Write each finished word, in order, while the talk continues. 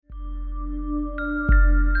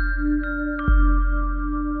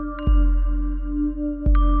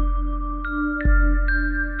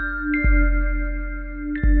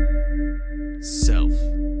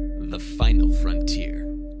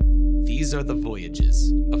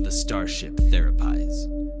voyages of the starship Therapise,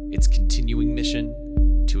 its continuing mission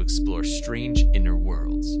to explore strange inner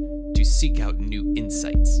worlds, to seek out new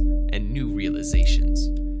insights and new realizations,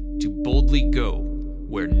 to boldly go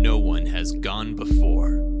where no one has gone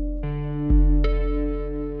before.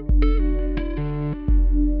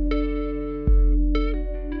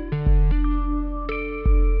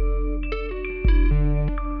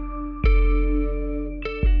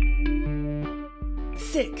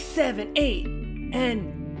 Six, seven, eight,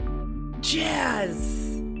 and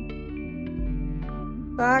jazz.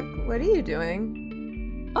 Buck, what are you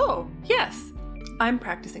doing? Oh, yes. I'm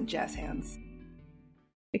practicing jazz hands.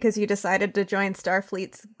 Because you decided to join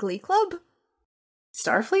Starfleet's Glee Club?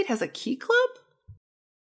 Starfleet has a key club?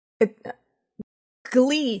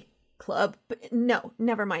 Glee Club? But no,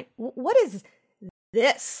 never mind. What is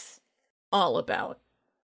this all about?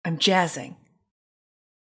 I'm jazzing.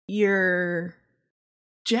 You're...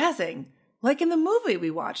 jazzing, like in the movie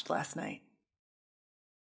we watched last night.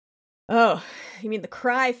 Oh, you mean the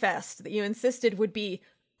Cry Fest that you insisted would be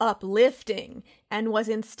uplifting and was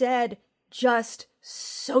instead just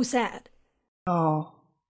so sad. Oh,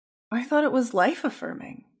 I thought it was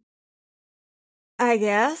life-affirming. I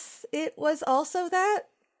guess it was also that?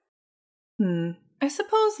 I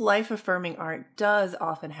suppose life-affirming art does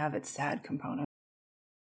often have its sad component.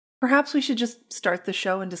 Perhaps we should just start the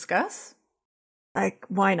show and discuss?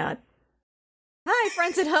 Why not? Hi,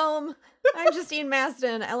 friends at home. I'm Justine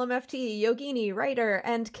Maston, LMFT, yogini, writer,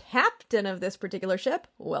 and captain of this particular ship.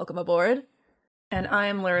 Welcome aboard. And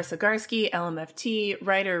I'm Larissa Garsky, LMFT,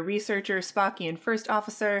 writer, researcher, Spockian first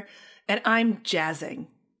officer, and I'm jazzing.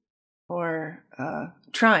 Or,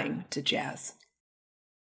 trying to jazz.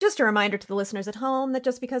 Just a reminder to the listeners at home that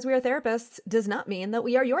just because we are therapists does not mean that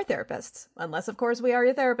we are your therapists. Unless, of course, we are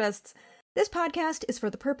your therapists. This podcast is for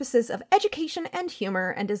the purposes of education and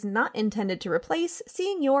humor and is not intended to replace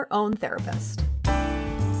seeing your own therapist.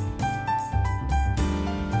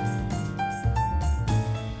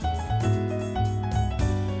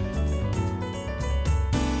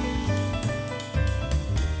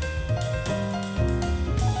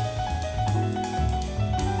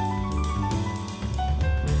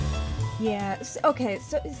 Yeah, okay,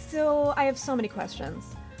 so I have so many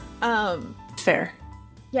questions. Fair.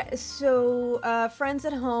 Yeah, so friends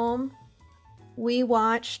at home, we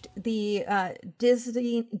watched the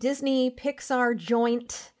Disney Pixar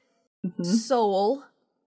joint Soul.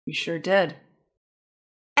 We sure did.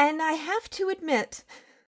 And I have to admit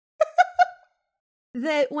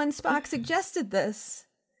that when Spock suggested this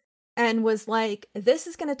and was like, this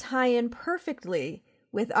is going to tie in perfectly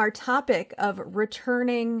with our topic of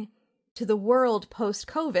returning to the world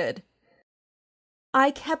post-COVID,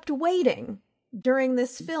 I kept waiting during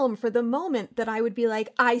this film for the moment that I would be like,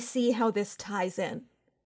 I see how this ties in.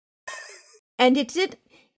 And it did.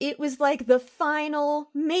 It was like the final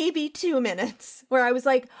maybe 2 minutes where I was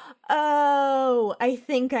like, oh, I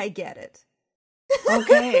think I get it.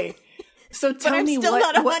 Okay. So tell me what...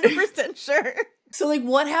 I'm still not 100% sure. So like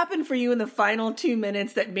what happened for you in the final 2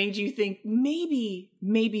 minutes that made you think maybe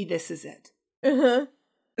this is it? Uh-huh.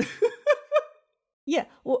 Yeah,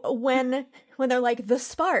 when they're like, the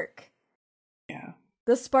spark. Yeah.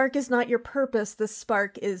 The spark is not your purpose. The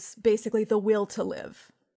spark is basically the will to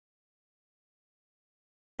live.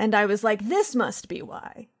 And I was like, this must be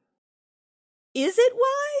why. Is it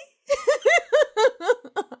why?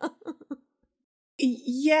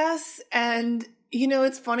 Yes, and you know,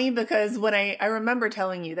 it's funny because when I remember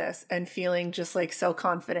telling you this and feeling just like so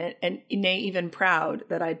confident and even proud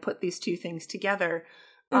that I'd put these two things together.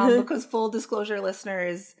 Because full disclosure,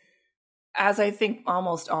 listeners, as I think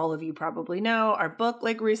almost all of you probably know, our book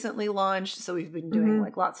like recently launched. So we've been doing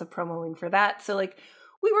like lots of promoing for that. So like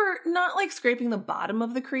we were not like scraping the bottom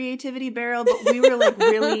of the creativity barrel, but we were like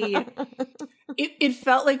really, it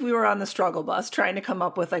felt like we were on the struggle bus trying to come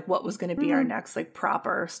up with like what was going to be our next like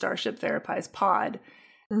proper Starship Therapise pod.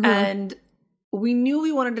 And we knew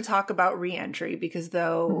we wanted to talk about re-entry because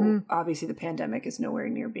though obviously the pandemic is nowhere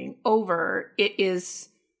near being over, it is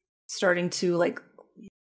starting to like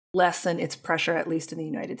lessen its pressure, at least in the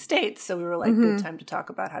United States. So we were like, good time to talk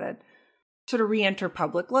about how to sort of re-enter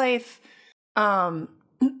public life. And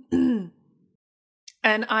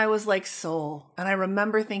I was like, soul. And I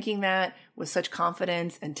remember thinking that with such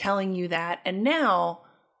confidence and telling you that. And now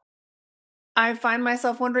I find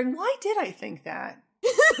myself wondering, why did I think that?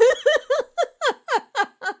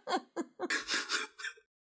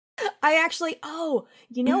 I actually,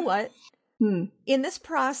 you know what? In this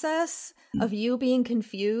process of you being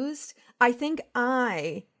confused, I think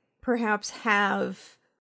I perhaps have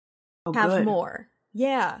good. more.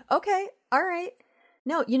 Yeah. Okay. All right.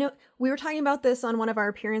 No, we were talking about this on one of our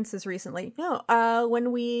appearances recently. No,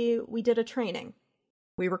 when we did a training,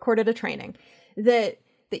 we recorded a training that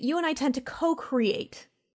you and I tend to co-create.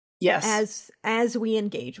 Yes. As we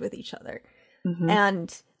engage with each other. Mm-hmm.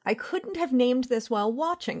 And I couldn't have named this while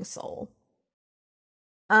watching Soul.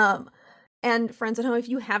 And friends at home, if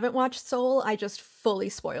you haven't watched Soul, I just fully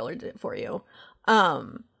spoiled it for you.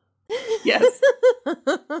 Yes.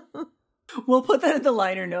 We'll put that in the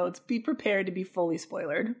liner notes. Be prepared to be fully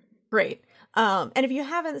spoiled. Great. And if you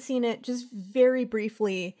haven't seen it, just very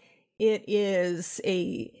briefly, it is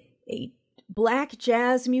a black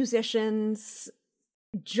jazz musician's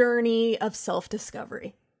journey of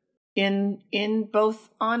self-discovery. In both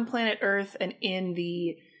on planet Earth and in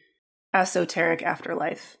the esoteric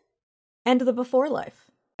afterlife. And the before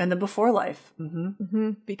life. And the before life. Mm-hmm. Mm-hmm.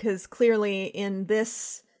 Because clearly in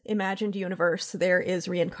this imagined universe, there is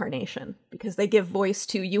reincarnation. Because they give voice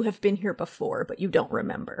to, you have been here before, but you don't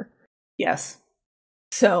remember. Yes.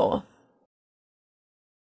 So,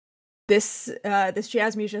 this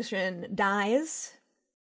jazz musician dies.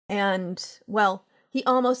 And, well, he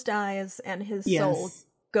almost dies, and his soul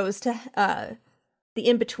goes to the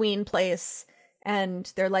in-between place.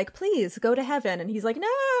 And they're like, please, go to heaven. And he's like,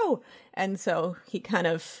 no! And so he kind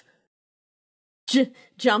of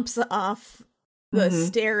jumps off the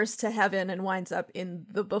stairs to heaven and winds up in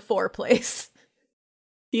the before place.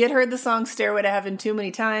 He had heard the song Stairway to Heaven too many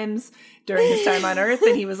times during his time on Earth,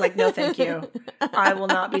 and he was like, no, thank you. I will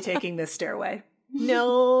not be taking this stairway.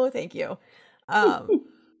 No, thank you.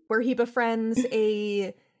 Where he befriends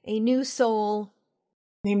a new soul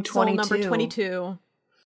named 22. Soul number 22.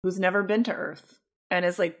 Who's never been to Earth and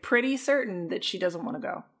is like pretty certain that she doesn't want to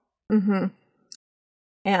go. Mm-hmm.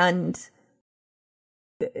 And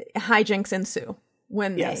hijinks ensue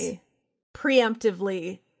when they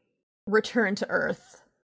preemptively return to Earth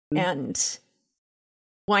and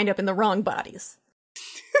wind up in the wrong bodies.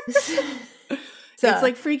 So, it's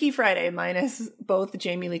like Freaky Friday minus both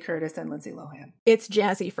Jamie Lee Curtis and Lindsay Lohan. It's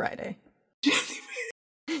Jazzy Friday.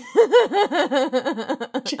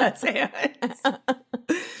 Jazz hands.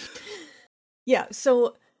 Yeah,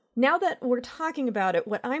 so now that we're talking about it,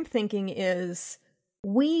 what I'm thinking is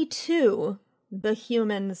we too, the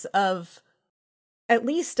humans of at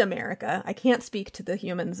least America, I can't speak to the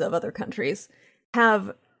humans of other countries,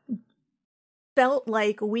 have felt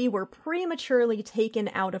like we were prematurely taken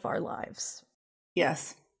out of our lives.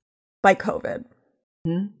 Yes. By COVID.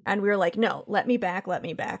 Mm-hmm. And we were like, no, let me back.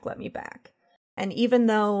 And even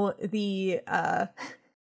though the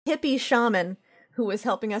hippie shaman who was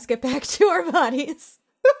helping us get back to our bodies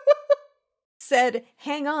said,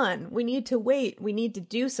 hang on, we need to wait. We need to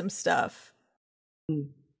do some stuff.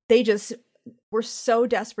 They just were so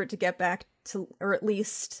desperate to get back to, or at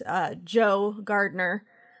least Joe Gardner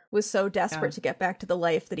was so desperate to get back to the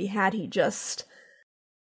life that he had. He just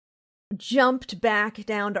jumped back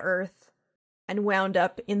down to Earth and wound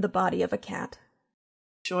up in the body of a cat.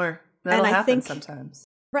 Sure. That'll happen sometimes.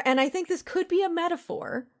 Right, and I think this could be a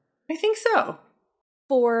metaphor. I think so.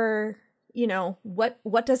 For,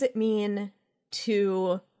 what does it mean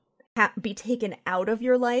to be taken out of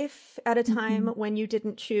your life at a time when you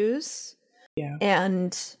didn't choose? Yeah.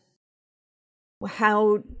 And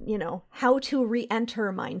how to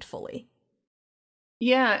re-enter mindfully.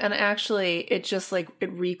 Yeah, and actually it just it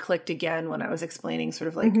re-clicked again when I was explaining sort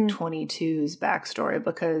of 22's backstory,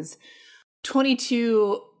 because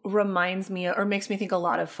 22 reminds me or makes me think a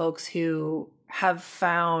lot of folks who have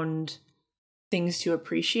found things to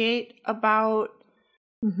appreciate about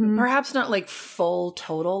perhaps not full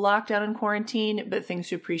total lockdown and quarantine, but things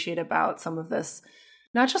to appreciate about some of this,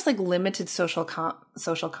 not just limited social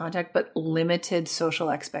contact, but limited social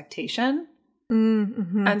expectation.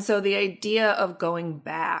 Mm-hmm. And so the idea of going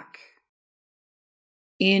back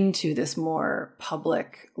into this more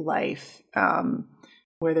public life,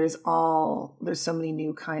 where there's so many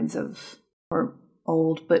new kinds of, or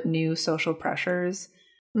old but new social pressures,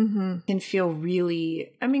 can feel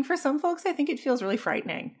really, for some folks, I think it feels really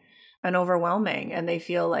frightening and overwhelming. And they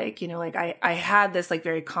feel I had this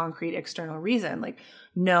very concrete external reason,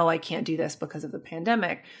 no, I can't do this because of the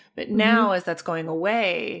pandemic. But now as that's going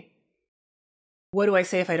away, what do I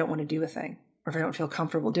say if I don't want to do a thing? Or if I don't feel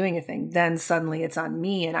comfortable doing a thing? Then suddenly it's on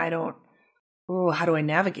me and how do I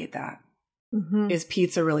navigate that? Is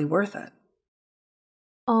pizza really worth it?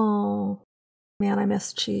 Oh, man, I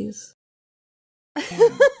miss cheese. Yeah.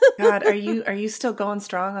 God, are you still going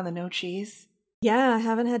strong on the no cheese? Yeah, I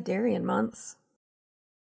haven't had dairy in months.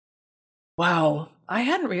 Wow. I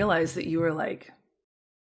hadn't realized that you were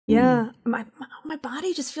yeah, my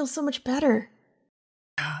body just feels so much better.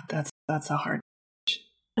 God, that's a hard.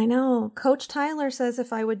 I know. Coach Tyler says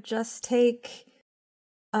if I would just take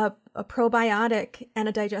a probiotic and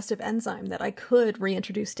a digestive enzyme that I could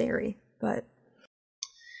reintroduce dairy, but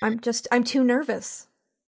I'm too nervous.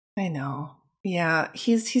 I know. Yeah,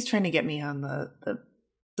 he's trying to get me on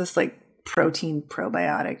this like protein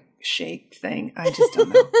probiotic shake thing. I just don't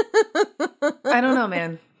know. I don't know,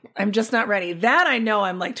 man. I'm just not ready. That I know.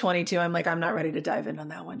 I'm like 22. I'm not ready to dive in on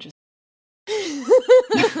that one. Just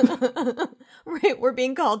right, we're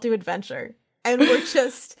being called to adventure, and we're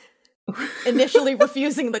just initially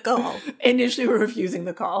refusing the call. Initially, we're refusing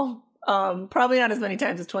the call. Probably not as many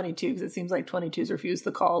times as 22, because it seems like 22's refused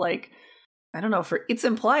the call. Like, I don't know. It's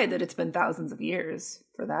implied that it's been thousands of years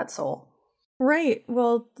for that soul. Right.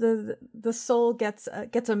 Well, the soul gets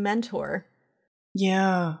a mentor.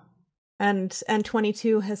 Yeah. And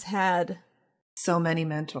 22 has had so many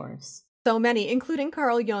mentors. So many, including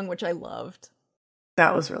Carl Jung, which I loved.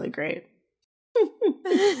 That was really great.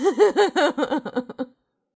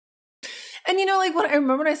 And like when I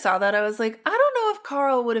remember when I saw that, I was like, I don't know if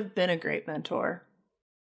Carl would have been a great mentor.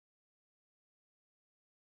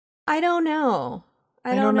 I don't know.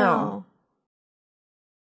 I don't know.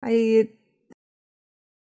 I'm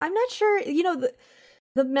not sure.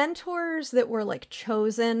 The mentors that were like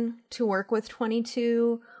chosen to work with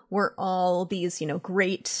 22 were all these,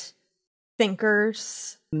 great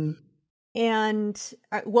thinkers. Mm. And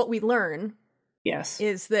what we learn, yes,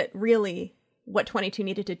 is that really what 22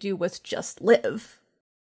 needed to do was just live,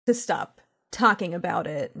 to stop talking about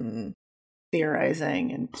it and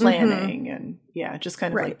theorizing and planning, and just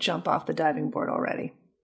kind of right. like jump off the diving board already.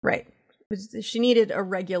 Right. She needed a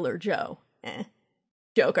regular Joe.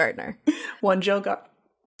 Joe Gardner. One Joe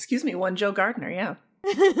Gardner, yeah.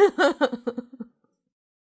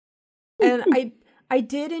 And I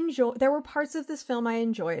did enjoy, there were parts of this film I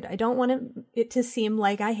enjoyed. I don't want it to seem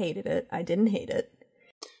like I hated it. I didn't hate it.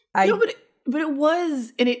 No, but it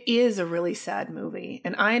was, and it is a really sad movie.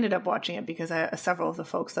 And I ended up watching it because several of the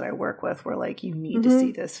folks that I work with were like, you need to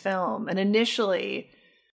see this film. And initially,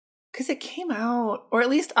 because it came out, or at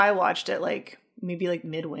least I watched it like maybe like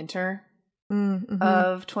midwinter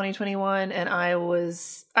of 2021. And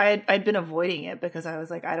I'd been avoiding it because I was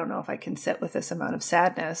like, I don't know if I can sit with this amount of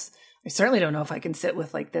sadness. I certainly don't know if I can sit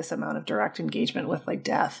with like this amount of direct engagement with like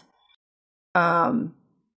death.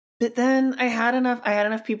 But then I had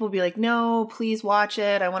enough people be like, no, please watch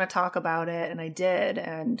it. I want to talk about it. And I did.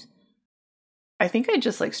 And I think I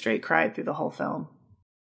just like straight cried through the whole film.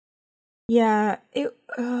 Yeah.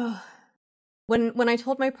 When I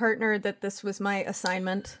told my partner that this was my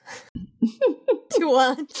assignment to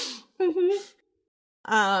watch,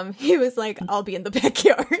 he was like, I'll be in the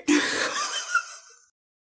backyard.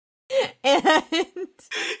 And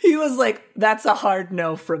he was like, that's a hard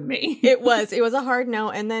no from me. It was a hard no.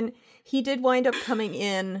 And then he did wind up coming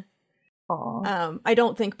in. I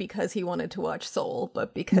don't think because he wanted to watch Soul,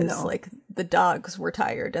 but because like the dogs were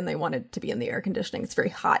tired and they wanted to be in the air conditioning. It's very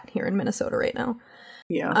hot here in Minnesota right now.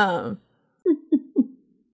 Yeah.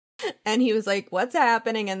 And he was like, what's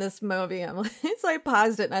happening in this movie? I'm like, so I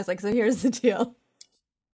paused it and I was like, so here's the deal.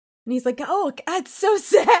 And he's like, oh, God, it's so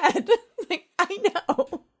sad. Like, I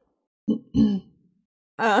know.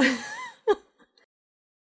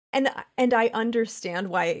 And I understand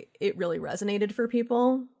why it really resonated for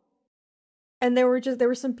people. And there were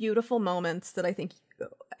some beautiful moments that I think,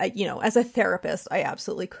 as a therapist, I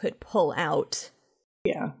absolutely could pull out.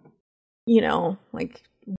 Yeah. Like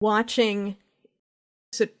watching.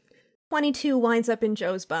 So 22 winds up in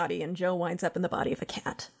Joe's body and Joe winds up in the body of a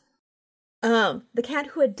cat. The cat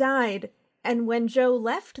who had died. And when Joe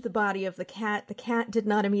left the body of the cat did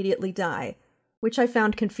not immediately die, which I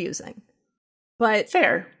found confusing. But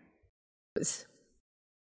fair.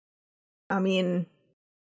 I mean,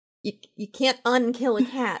 you can't unkill a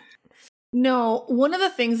cat. No, one of the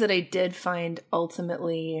things that I did find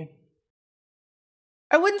ultimately,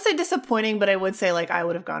 I wouldn't say disappointing, but I would say like I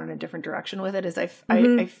would have gone in a different direction with it, is I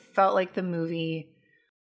felt like the movie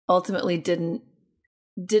ultimately didn't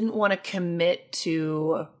want to commit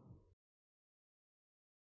to.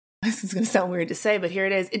 This is going to sound weird to say, but here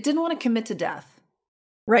it is. It didn't want to commit to death.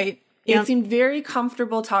 Right. It seemed very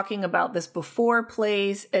comfortable talking about this before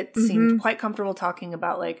plays. It seemed quite comfortable talking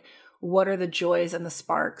about like what are the joys and the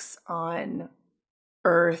sparks on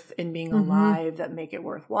Earth and being alive that make it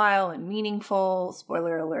worthwhile and meaningful.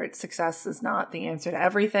 Spoiler alert, success is not the answer to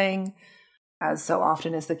everything. As so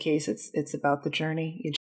often is the case, it's about the journey.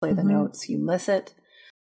 You just play the notes, you miss it.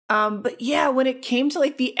 But yeah, when it came to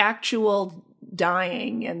like the actual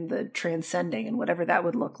dying and the transcending and whatever that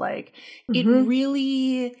would look like,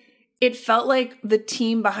 it felt like the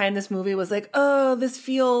team behind this movie was like, oh, this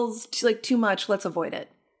feels like too much, let's avoid it.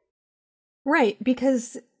 Right,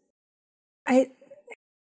 because I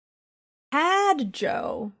had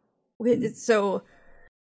Joe. So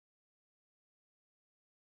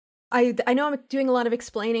I know I'm doing a lot of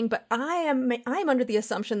explaining, but I'm under the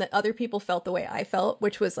assumption that other people felt the way I felt,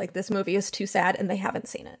 which was like, this movie is too sad and they haven't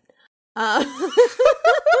seen it.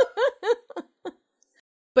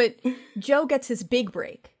 But Joe gets his big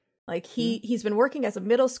break. Like he's been working as a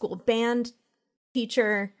middle school band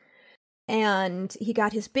teacher, and he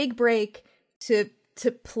got his big break to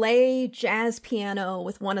play jazz piano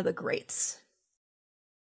with one of the greats.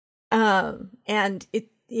 And it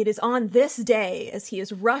is on this day, as he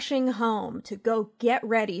is rushing home to go get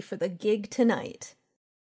ready for the gig tonight,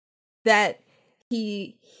 that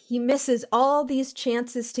he misses all these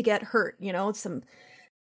chances to get hurt. You know, some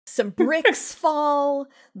bricks fall,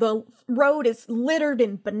 the road is littered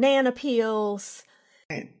in banana peels.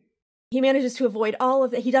 Right. He manages to avoid all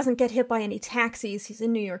of it. He doesn't get hit by any taxis. He's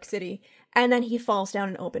in New York City. And then he falls down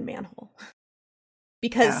an open manhole.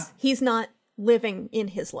 Because he's not living in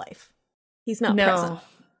his life. He's not present.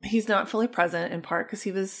 He's not fully present, in part because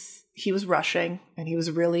he was rushing, and he was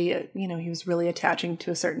really attaching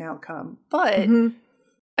to a certain outcome. But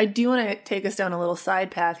I do want to take us down a little side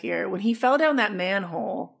path here. When he fell down that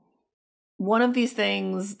manhole, one of these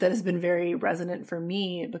things that has been very resonant for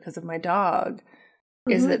me because of my dog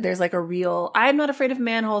is that there's like a real, I'm not afraid of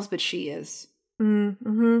manholes, but she is.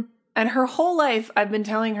 Mm-hmm. And her whole life, I've been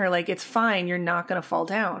telling her, like, it's fine. You're not going to fall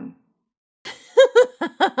down.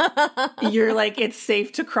 You're like, it's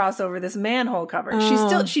safe to cross over this manhole cover.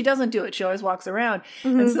 She doesn't do it. She always walks around.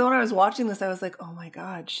 And so when I was watching this, I was like, oh my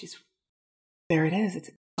God, there it is. It's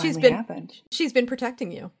finally happened. She's been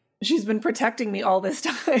protecting you. She's been protecting me all this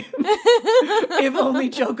time. If only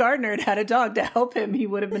Joe Gardner had a dog to help him, he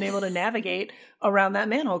would have been able to navigate around that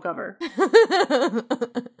manhole cover.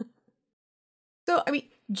 So, I mean,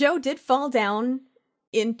 Joe did fall down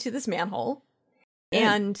into this manhole.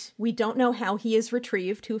 And we don't know how he is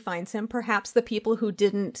retrieved, who finds him. Perhaps the people who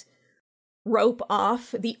didn't rope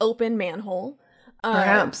off the open manhole.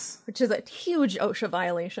 Perhaps. Which is a huge OSHA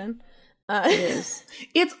violation. It is.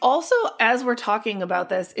 It's also, as we're talking about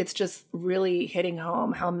this, it's just really hitting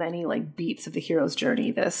home how many like beats of the hero's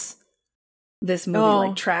journey this movie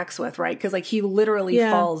like tracks with, right? Because like he literally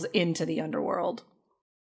falls into the underworld.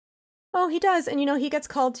 Oh, he does. And, you know, he gets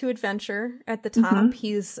called to adventure at the top.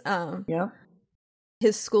 He's...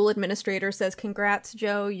 His school administrator says, congrats,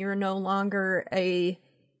 Joe, you're no longer a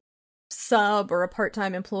sub or a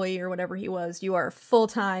part-time employee or whatever he was. You are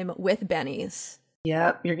full-time with Benny's.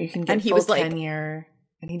 Yep, you can get full tenure.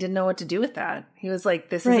 And he didn't know what to do with that. He was like,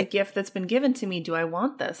 this is a gift that's been given to me. Do I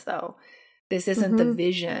want this, though? This isn't the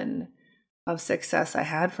vision of success I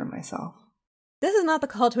had for myself. This is not the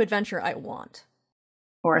call to adventure I want.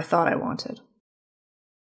 Or I thought I wanted.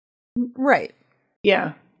 Right.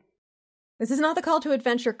 Yeah. This is not the call to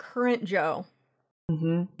adventure current Joe.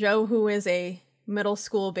 Joe, who is a middle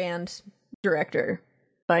school band director.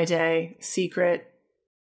 By day, secret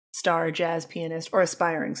star jazz pianist, or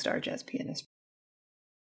aspiring star jazz pianist.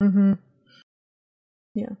 Yeah.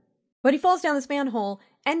 But he falls down this manhole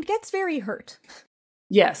and gets very hurt.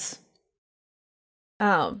 Yes.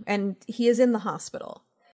 And he is in the hospital.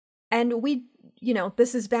 And we... You know,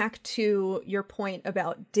 this is back to your point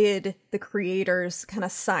about, did the creators kind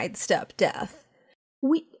of sidestep death?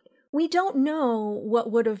 We don't know what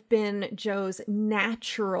would have been Joe's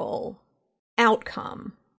natural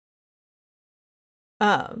outcome,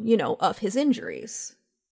 you know, of his injuries.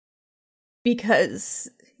 Because,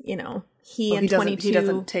 you know, he doesn't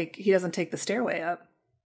take the stairway up.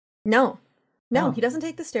 No, he doesn't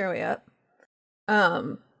take the stairway up.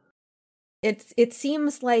 It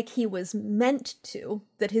seems like he was meant to,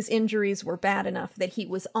 that his injuries were bad enough that he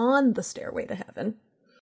was on the stairway to heaven.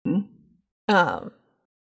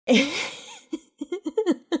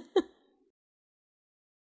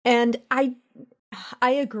 And I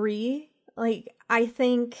agree. Like, I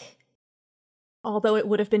think, although it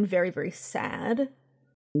would have been very, very sad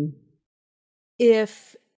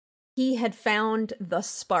if he had found the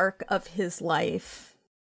spark of his life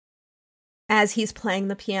as he's playing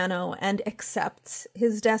the piano and accepts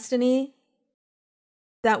his destiny,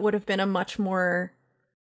 that would have been a much more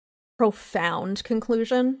profound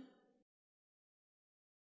conclusion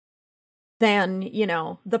than, you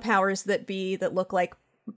know, the powers that be that look like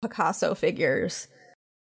Picasso figures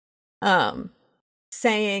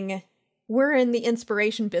saying, we're in the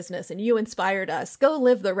inspiration business and you inspired us. Go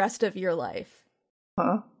live the rest of your life.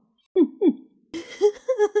 Huh?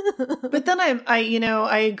 But then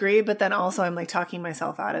I agree, but then also I'm like talking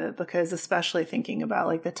myself out of it, because especially thinking about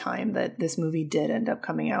like the time that this movie did end up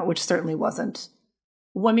coming out, which certainly wasn't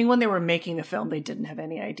Well, I mean, when they were making the film, they didn't have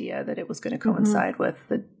any idea that it was going to coincide with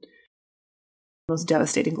the most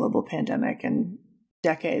devastating global pandemic in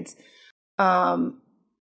decades.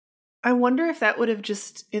 I wonder if that would have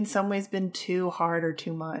just in some ways been too hard or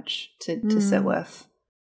too much to sit with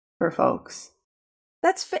for folks.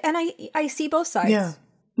 That's and I see both sides. Yeah.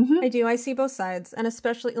 I do. I see both sides. And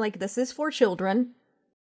especially, like, this is for children.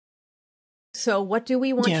 So what do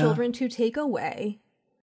we want children to take away?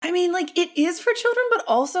 I mean, like, it is for children, but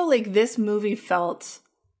also, like, this movie felt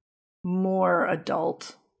more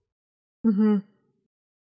adult. Mm-hmm.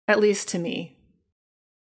 At least to me.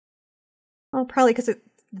 Well, probably because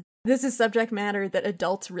this is subject matter that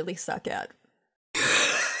adults really suck at.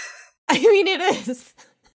 I mean, it is.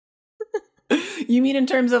 You mean in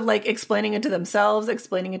terms of, like, explaining it to themselves,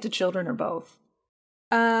 explaining it to children, or both?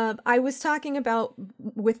 I was talking about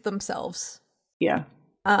with themselves. Yeah.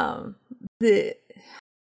 The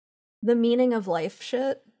meaning of life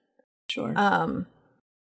shit. Sure.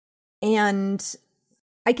 And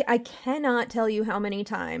I cannot tell you how many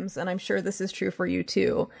times, and I'm sure this is true for you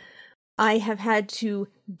too, I have had to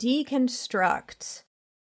deconstruct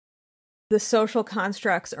the social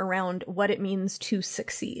constructs around what it means to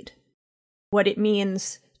succeed, what it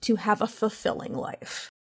means to have a fulfilling life.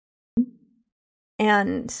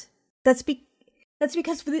 And that's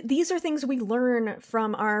because these are things we learn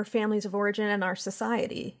from our families of origin and our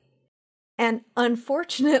society. And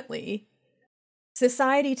unfortunately,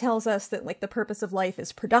 society tells us that, like, the purpose of life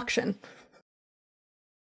is production.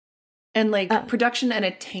 And, like, production and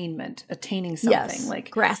attaining something. Yes,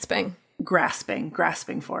 like grasping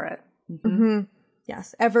for it. Mm-hmm. Mm-hmm.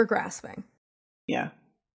 Yes, ever grasping. Yeah.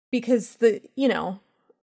 Because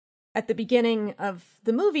at the beginning of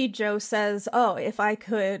the movie, Joe says, oh, if I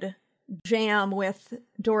could jam with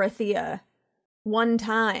Dorothea one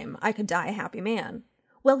time, I could die a happy man.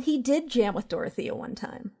 Well, he did jam with Dorothea one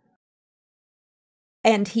time.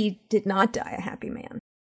 And he did not die a happy man.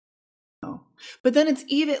 Oh. But then it's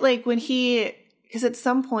even, like, when because at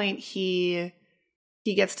some point he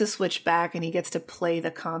gets to switch back and he gets to play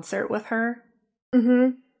the concert with her.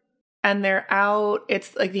 Mm-hmm. And they're out.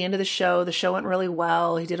 It's like the end of the show. The show went really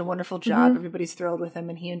well. He did a wonderful job. Mm-hmm. Everybody's thrilled with him.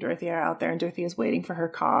 And he and Dorothea are out there. And Dorothea's waiting for her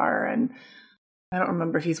car. And I don't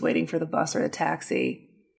remember if he's waiting for the bus or the taxi.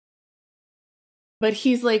 But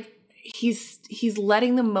he's like, he's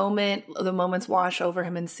letting the moments wash over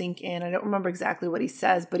him and sink in. I don't remember exactly what he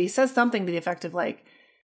says. But he says something to the effect of, like,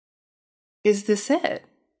 is this it?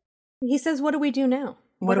 He says, what do we do now?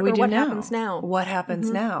 What do we do now? What happens now? What happens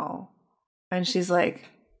now? And she's like,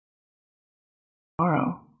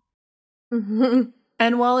 tomorrow. Mm-hmm.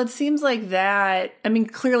 And while it seems like that, I mean,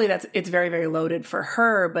 clearly it's very, very loaded for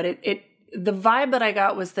her, but the vibe that I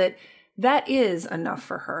got was that is enough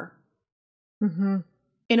for her. Mm-hmm.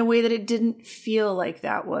 In a way that it didn't feel like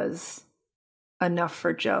that was enough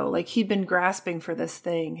for Joe. Like, he'd been grasping for this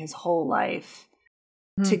thing his whole life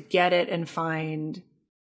to get it and find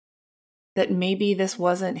that maybe this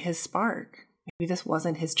wasn't his spark. Maybe this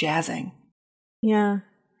wasn't his jazzing. Yeah.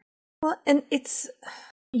 Well, and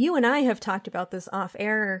you and I have talked about this off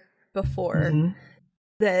air before,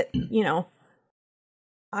 that,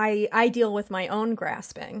 I deal with my own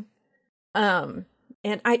grasping. And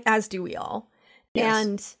as do we all. Yes.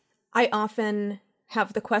 And I often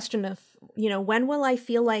have the question of, when will I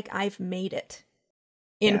feel like I've made it,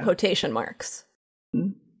 in quotation marks?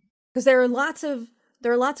 Because there are lots of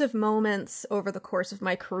moments over the course of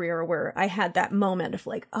my career where I had that moment of,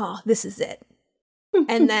 like, oh, this is it.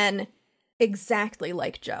 And then, exactly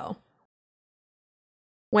like Joe,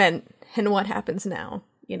 and what happens now?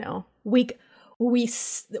 We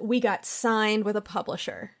got signed with a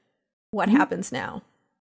publisher. What happens now?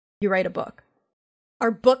 You write a book.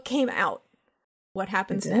 Our book came out. What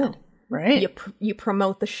happens now? Right. You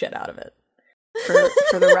promote the shit out of it.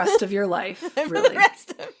 For the rest of your life. Really. For the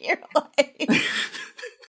rest of your life.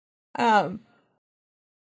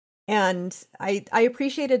 And I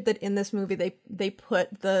appreciated that in this movie they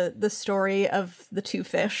put the story of the two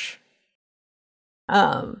fish.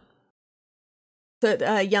 The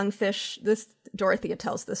young fish, Dorothea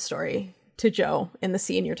tells this story to Joe in the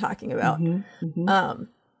scene you're talking about.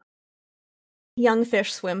 Young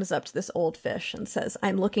fish swims up to this old fish and says,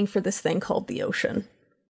 I'm looking for this thing called the ocean.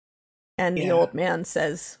 And the old man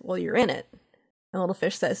says, well, you're in it. And the little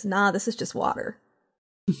fish says, nah, this is just water.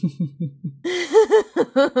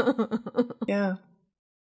 Yeah.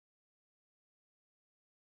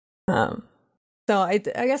 So I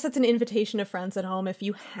guess that's an invitation to friends at home. If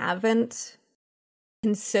you haven't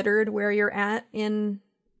considered where you're at in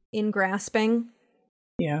grasping,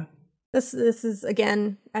 This is,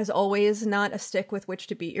 again, as always, not a stick with which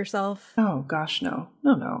to beat yourself. Oh, gosh, no.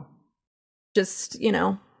 No. Just,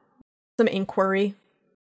 some inquiry.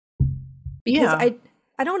 Because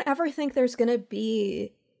I don't ever think there's going to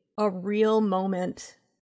be a real moment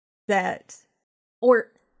or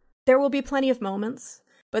there will be plenty of moments,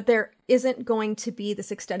 but there isn't going to be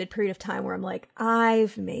this extended period of time where I'm like,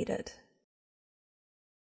 I've made it.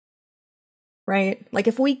 Right? Like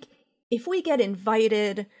if we get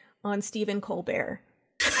invited on Stephen Colbert,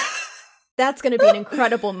 that's going to be an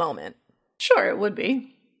incredible moment. Sure, it would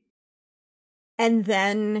be. And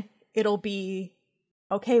then it'll be,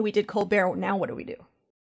 okay, we did Colbert, now what do we do?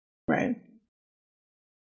 Right.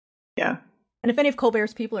 Yeah. And if any of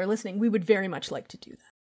Colbert's people are listening, we would very much like to do that.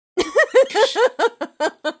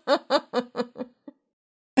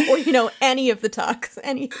 Or, any of the talk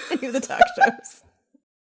shows.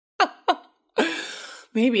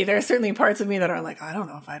 Maybe. There are certainly parts of me that are like, I don't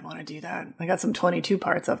know if I'd want to do that. I got some 22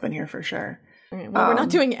 parts up in here for sure. Right, well, we're not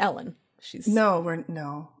doing Ellen. No.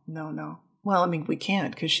 Well, I mean, we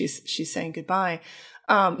can't because she's saying goodbye.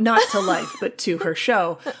 Not to life, but to her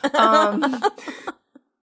show.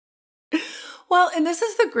 Well, and this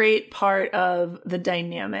is the great part of the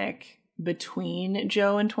dynamic between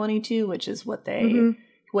Joe and 22, which is what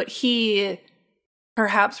he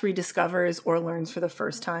perhaps rediscovers or learns for the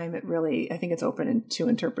first time. I think it's open to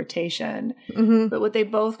interpretation. Mm-hmm. But what they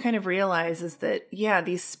both kind of realize is that,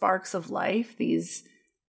 these sparks of life,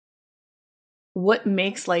 what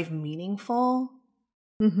makes life meaningful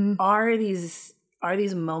are these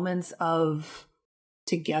moments of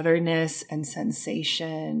togetherness and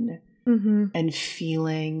sensation and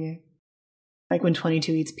feeling, like when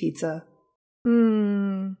 22 eats pizza.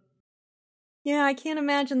 Yeah, I can't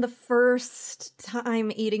imagine the first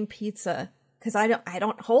time eating pizza because I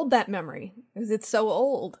don't hold that memory because it's so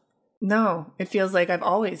old. No, it feels like I've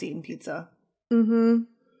always eaten pizza.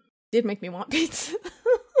 Did make me want pizza.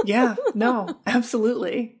 Yeah, no,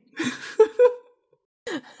 absolutely.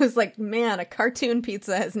 I was like, man, a cartoon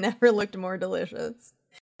pizza has never looked more delicious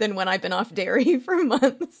than when I've been off dairy for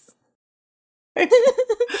months.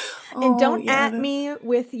 And don't at me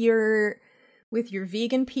with your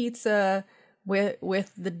vegan pizza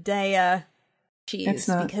with the Daiya cheese. It's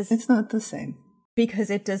not the same. Because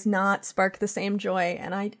it does not spark the same joy.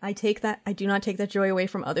 And I do not take that joy away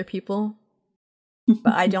from other people.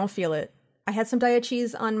 But I don't feel it. I had some Daiya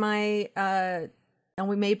cheese on my and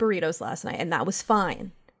we made burritos last night, and that was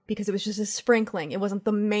fine because it was just a sprinkling. It wasn't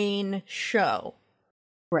the main show.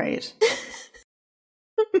 Right.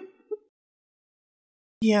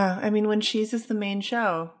 Yeah, I mean, when cheese is the main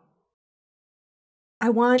show, I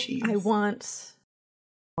want cheese.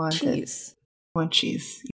 cheese. I want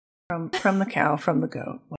cheese from the cow, from the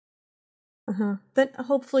goat. That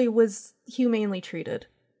hopefully was humanely treated.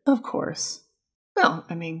 Of course. Well,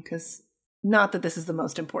 I mean, because not that this is the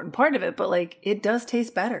most important part of it, but like it does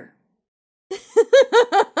taste better.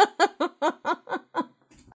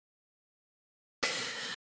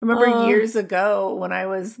 I remember years ago when I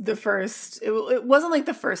was the first, it wasn't like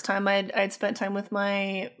the first time I'd spent time with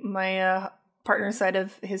my partner's side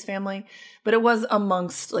of his family, but it was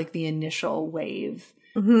amongst like the initial wave.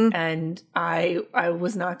 And I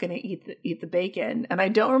was not going to eat the bacon. And I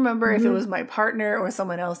don't remember if it was my partner or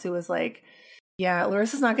someone else who was like, yeah,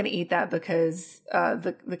 Larissa's not going to eat that because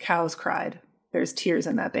the cows cried. There's tears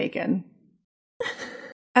in that bacon.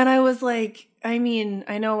 And I was like, I mean,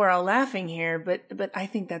 I know we're all laughing here, but I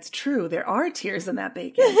think that's true. There are tears in that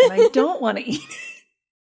bacon, and I don't want to eat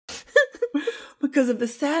it. Because of the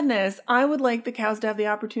sadness, I would like the cows to have the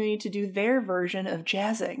opportunity to do their version of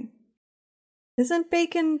jazzing. Isn't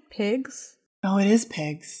bacon pigs? Oh, it is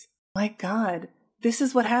pigs. My God. This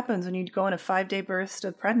is what happens when you go on a 5-day burst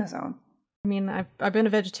of prednisone. I mean, I've been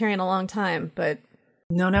a vegetarian a long time, but...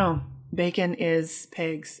 No. Bacon is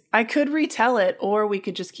pigs. I could retell it, or we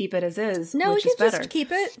could just keep it as is. No, which we is could better. just keep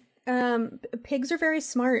it. Pigs are very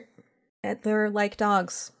smart. They're like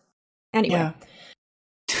dogs. Anyway. Yeah.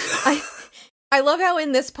 I love how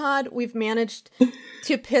in this pod we've managed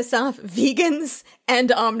to piss off vegans and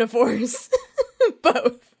omnivores.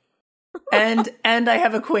 Both. and I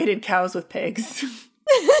have equated cows with pigs.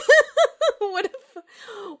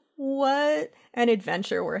 What an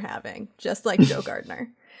adventure we're having. Just like Joe Gardner.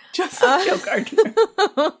 Just like Joe Gardner.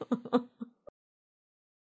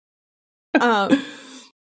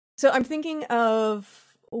 So I'm thinking of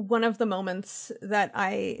one of the moments that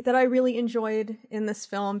I really enjoyed in this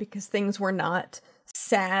film because things were not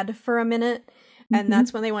sad for a minute. And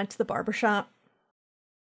that's when they went to the barbershop.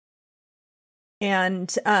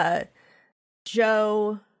 And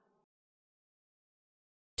Joe,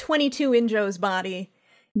 22 in Joe's body,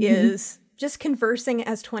 is just conversing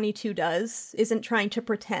as 22 does, isn't trying to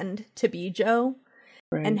pretend to be Joe,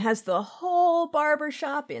 and has the whole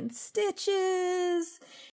barbershop in stitches,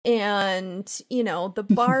 and, you know, the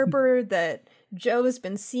barber that Joe's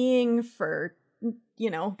been seeing for, you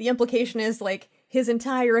know, the implication is like his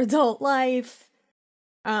entire adult life.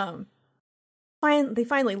 They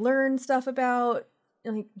finally learn stuff about,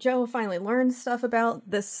 like, Joe finally learns stuff about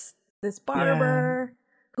this barber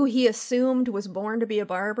who he assumed was born to be a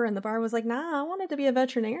barber, and the barber was like, nah, I wanted to be a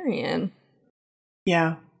veterinarian.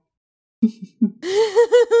 Yeah.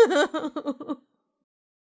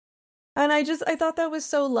 And I thought that was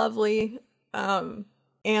so lovely. And,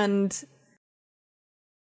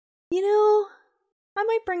 you know, I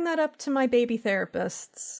might bring that up to my baby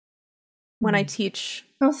therapists when I teach.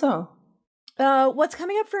 How so? What's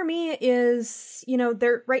coming up for me is, you know,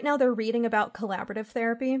 they're reading about collaborative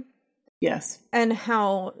therapy. Yes. And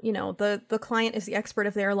how, you know, the client is the expert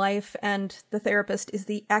of their life and the therapist is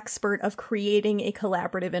the expert of creating a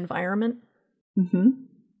collaborative environment. Mm-hmm.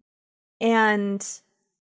 And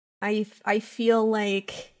I feel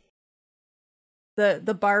like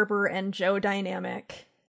the barber and Joe dynamic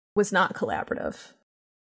was not collaborative.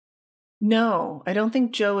 No, I don't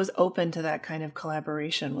think Joe was open to that kind of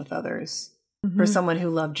collaboration with others. Mm-hmm. For someone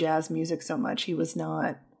who loved jazz music so much, he was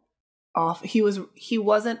not he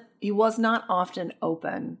was not often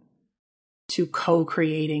open to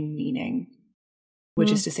co-creating meaning,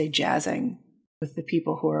 which is to say jazzing with the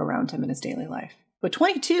people who are around him in his daily life. But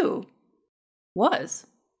 22 was.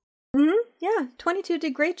 Mm-hmm. Yeah, 22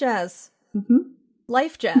 did great jazz. Mm-hmm.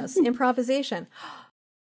 Life jazz, improvisation.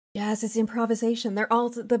 Jazz is improvisation.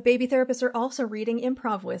 The baby therapists are also reading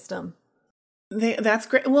improv wisdom. That's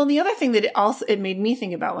great. Well, the other thing that it made me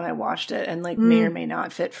think about when I watched it, and like may or may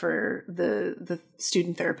not fit for the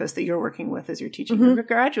student therapist that you're working with as you're teaching your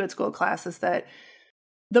graduate school class, is that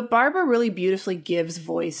the barber really beautifully gives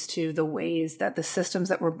voice to the ways that the systems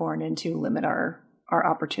that we're born into limit our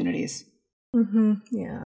opportunities. Mm-hmm.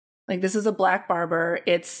 Yeah. Like, this is a Black barber.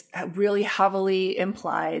 It's really heavily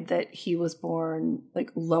implied that he was born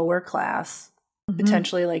like lower class,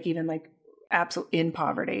 potentially like even like absolute in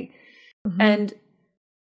poverty. Mm-hmm. And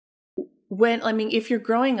if you're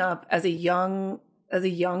growing up as a young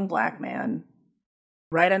Black man,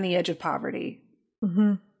 right on the edge of poverty,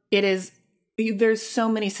 there's so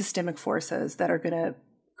many systemic forces that are going to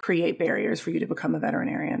create barriers for you to become a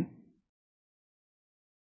veterinarian.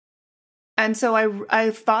 And so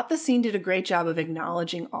I thought the scene did a great job of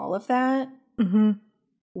acknowledging all of that,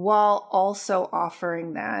 while also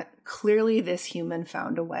offering that clearly this human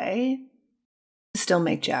found a way to still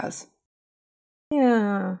make jazz.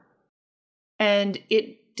 Yeah. And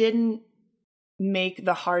it didn't make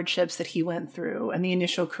the hardships that he went through and the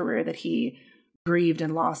initial career that he grieved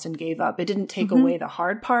and lost and gave up. It didn't take away the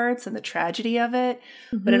hard parts and the tragedy of it,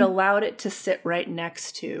 but it allowed it to sit right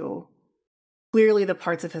next to clearly the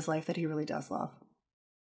parts of his life that he really does love.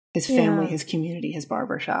 His family, his community, his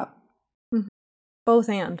barbershop. Both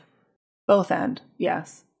end,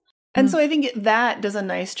 yes. And so I think that does a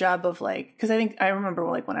nice job of like, because I remember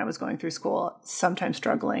like when I was going through school, sometimes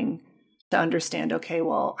struggling to understand, okay,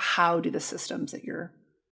 well, how do the systems that you're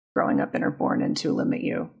growing up in or born into limit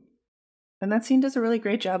you? And that scene does a really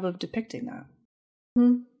great job of depicting that.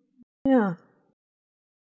 Yeah.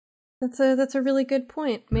 That's a really good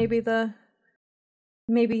point. Maybe the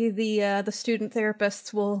student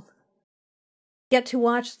therapists will get to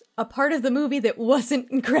watch a part of the movie that wasn't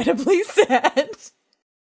incredibly sad.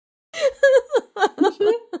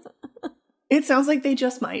 It sounds like they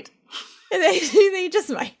just might. They just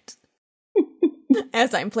might.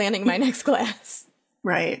 As I'm planning my next class.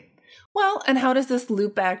 Right. Well, and how does this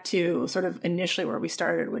loop back to sort of initially where we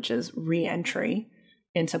started, which is re-entry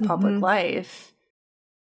into public life?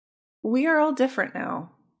 We are all different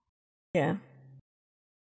now. Yeah.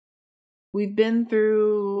 We've been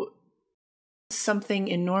through something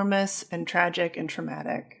enormous and tragic and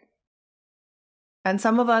traumatic. And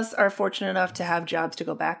some of us are fortunate enough to have jobs to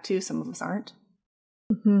go back to. Some of us aren't.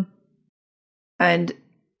 And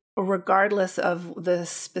regardless of the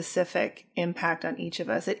specific impact on each of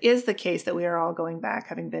us, it is the case that we are all going back,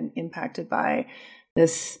 having been impacted by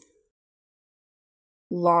this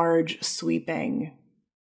large, sweeping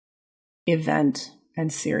event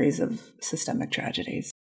and series of systemic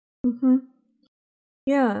tragedies.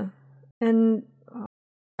 Yeah. And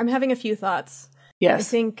I'm having a few thoughts.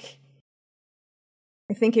 Yes.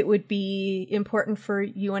 I think it would be important for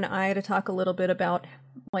you and I to talk a little bit about,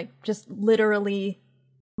 like, just literally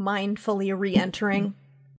mindfully re-entering.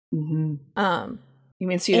 You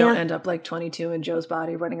mean so you don't end up like 22 in Joe's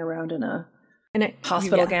body running around in a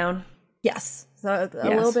hospital gown? Yes. So a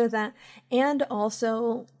little bit of that. And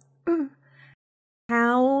also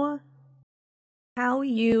how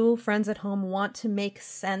you, friends at home, want to make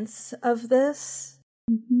sense of this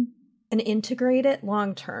and integrate it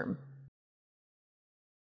long term.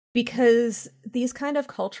 Because these kind of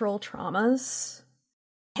cultural traumas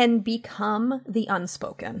can become the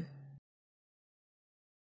unspoken.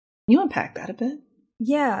 You unpack that a bit?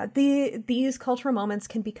 Yeah, these cultural moments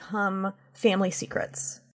can become family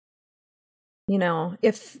secrets. You know,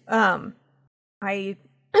 if I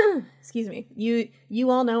excuse me, you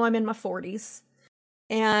all know I'm in my 40s,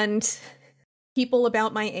 and people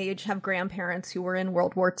about my age have grandparents who were in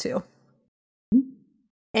World War II.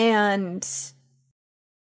 And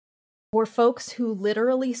for folks who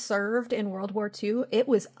literally served in World War II, it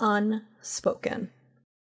was unspoken.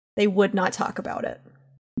 They would not talk about it.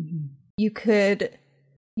 You could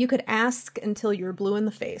ask until you were blue in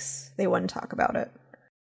the face. They wouldn't talk about it.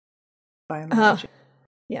 By and large.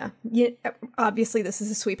 Yeah. Obviously, this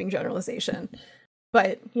is a sweeping generalization.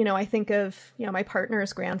 But, you know, I think of, you know, my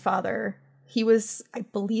partner's grandfather. He was, I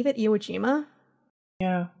believe, at Iwo Jima.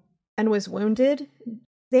 Yeah. And was wounded.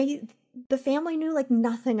 The family knew, like,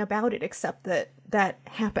 nothing about it except that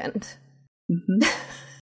happened.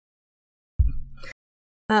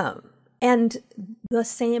 And the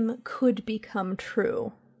same could become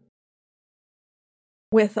true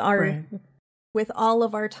with with all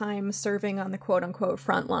of our time serving on the quote-unquote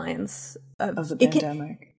front lines of the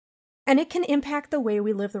pandemic. And it can impact the way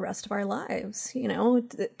we live the rest of our lives, you know,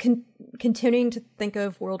 continuing to think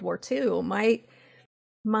of World War II.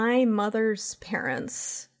 My mother's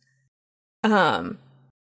parents, they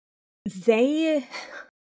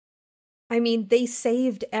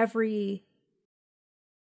saved every,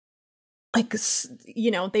 like,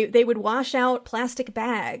 you know, they would wash out plastic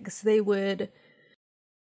bags. They would,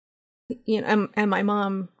 you know, and my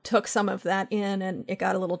mom took some of that in, and it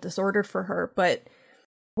got a little disordered for her, but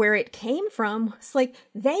where it came from, it's like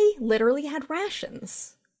they literally had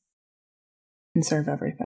rations. Conserve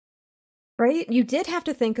everything. Right? You did have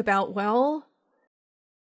to think about, well,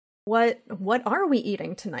 what are we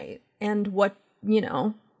eating tonight? And what, you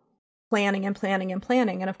know, planning.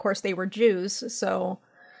 And of course they were Jews, so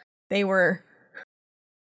they were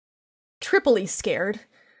triply scared.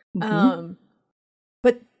 But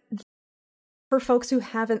for folks who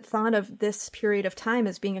haven't thought of this period of time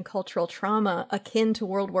as being a cultural trauma akin to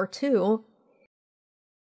World War II,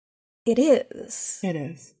 it is. It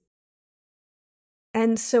is.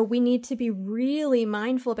 And so we need to be really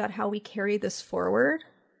mindful about how we carry this forward.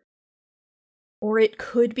 Or it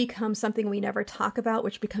could become something we never talk about,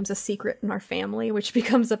 which becomes a secret in our family, which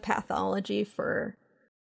becomes a pathology for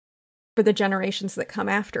the generations that come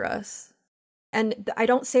after us. And I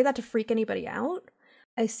don't say that to freak anybody out.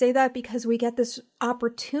 I say that because we get this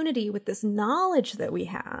opportunity with this knowledge that we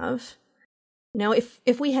have. You know,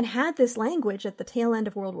 if we had this language at the tail end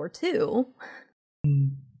of World War II,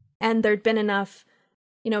 and there'd been enough,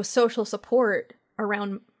 you know, social support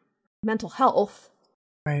around mental health,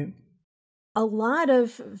 right, a lot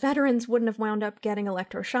of veterans wouldn't have wound up getting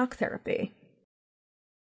electroshock therapy.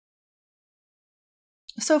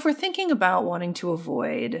 So if we're thinking about wanting to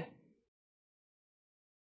avoid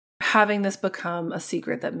having this become a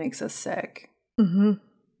secret that makes us sick,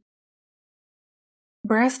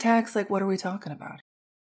 brass tacks, like, what are we talking about?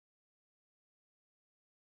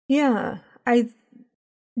 Yeah,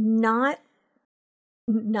 not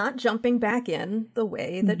jumping back in the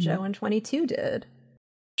way that Joe in 22 did.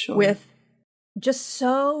 Sure. With just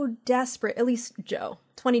so desperate, at least Joe,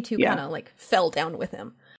 22 kind of like fell down with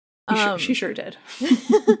him. She sure did.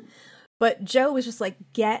 But Joe was just like,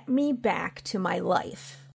 get me back to my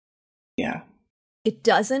life. Yeah.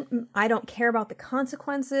 I don't care about the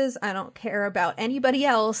consequences. I don't care about anybody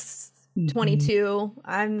else. 22.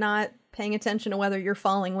 I'm not paying attention to whether you're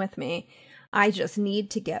falling with me. I just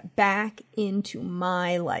need to get back into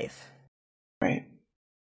my life. Right.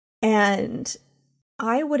 And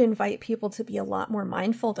I would invite people to be a lot more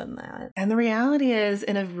mindful than that. And the reality is,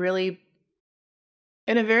 in a very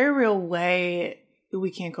real way,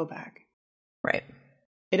 we can't go back. Right.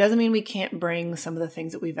 It doesn't mean we can't bring some of the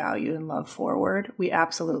things that we value and love forward. We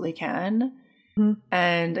absolutely can.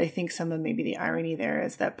 And I think some of maybe the irony there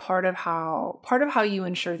is that part of how you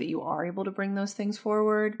ensure that you are able to bring those things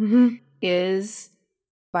forward is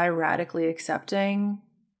by radically accepting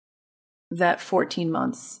that 14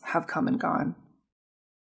 months have come and gone.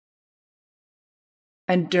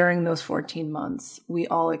 And during those 14 months, we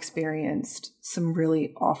all experienced some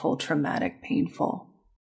really awful, traumatic, painful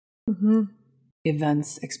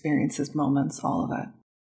events, experiences, moments, all of it.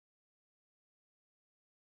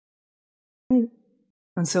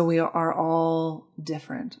 And so we are all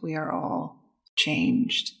different. We are all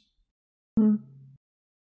changed. Mm-hmm.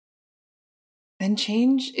 And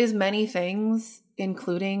change is many things,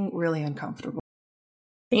 including really uncomfortable.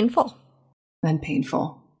 Painful. And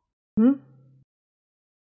painful. Mm-hmm.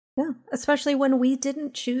 Yeah, especially when we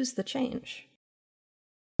didn't choose the change.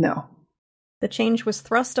 No. The change was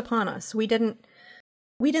thrust upon us. We didn't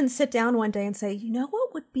sit down one day and say, you know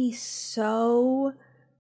what would be so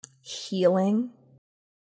healing?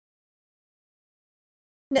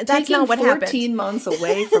 That's taking not what 14 happened. months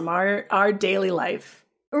away from our daily life.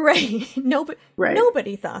 Right.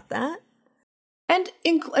 Nobody thought that. And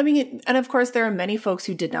and of course there are many folks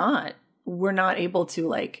who did not. Were not able to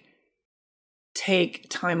like take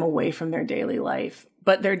time away from their daily life,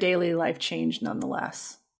 but their daily life changed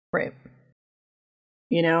nonetheless. Right.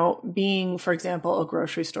 You know, being, for example, a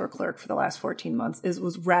grocery store clerk for the last 14 months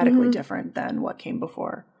was radically different than what came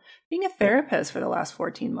before. Being a therapist for the last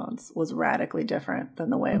 14 months was radically different than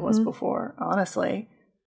the way it was before, honestly.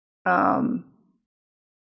 And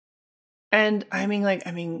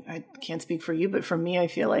I can't speak for you, but for me, I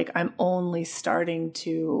feel like I'm only starting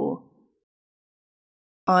to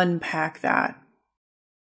unpack that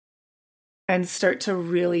and start to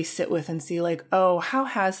really sit with and see like, oh, how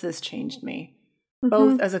has this changed me?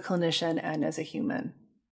 Both as a clinician and as a human.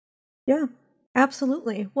 Yeah,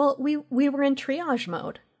 absolutely. Well, we were in triage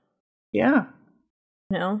mode. Yeah.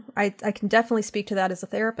 You know, I can definitely speak to that as a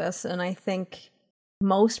therapist, and I think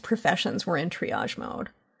most professions were in triage mode.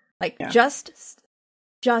 Like, just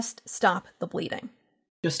stop the bleeding.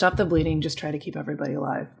 Just stop the bleeding. Just try to keep everybody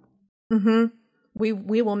alive. Mm-hmm.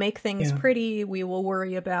 We will make things pretty. We will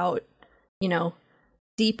worry about, you know,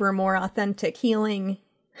 deeper, more authentic healing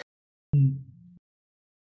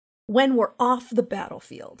when we're off the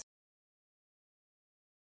battlefield.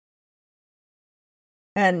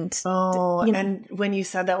 And and when you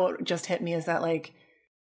said that, what just hit me is that like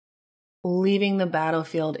leaving the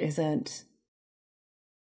battlefield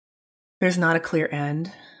there's not a clear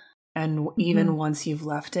end, and even once you've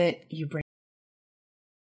left it, you bring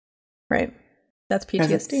right. That's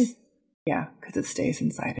PTSD. Yeah, because it stays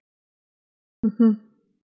inside it. Mm-hmm.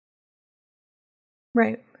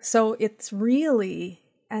 Right. So it's really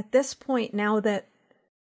at this point now that,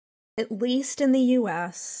 at least in the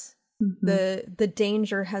U.S., the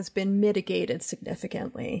danger has been mitigated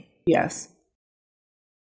significantly. Yes.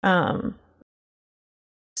 So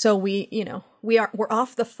we're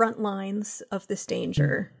off the front lines of this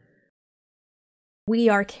danger. We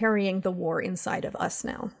are carrying the war inside of us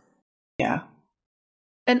now. Yeah.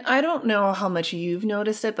 And I don't know how much you've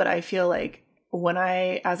noticed it, but I feel like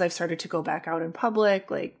as I've started to go back out in public,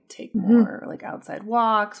 like take more like outside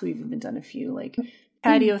walks, we've even done a few like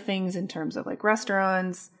patio things in terms of like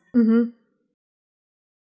restaurants.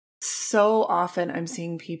 So often I'm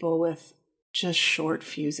seeing people with just short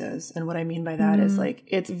fuses. And what I mean by that is like,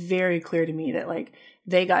 it's very clear to me that like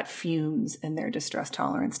they got fumes in their distress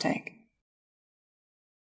tolerance tank.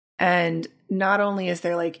 And not only is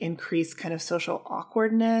there like increased kind of social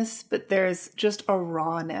awkwardness, but there's just a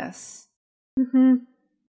rawness to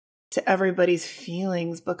everybody's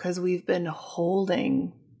feelings because we've been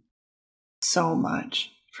holding so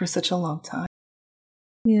much for such a long time.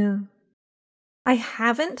 Yeah. I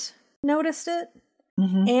haven't noticed it.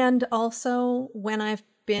 And also, when I've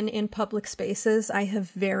been in public spaces, I have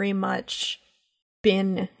very much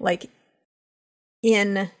been like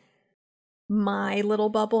in my little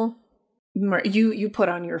bubble. You put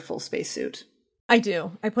on your full spacesuit. I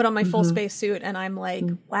do. I put on my full spacesuit and I'm like,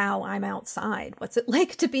 wow, I'm outside. What's it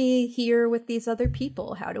like to be here with these other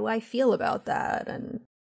people? How do I feel about that? And,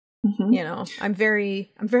 you know, I'm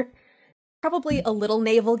very, probably a little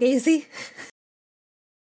navel-gazy.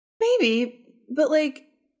 Maybe, but like,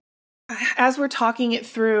 as we're talking it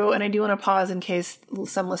through, and I do want to pause in case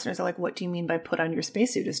some listeners are like, what do you mean by put on your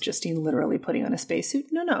spacesuit? Is Justine literally putting on a spacesuit?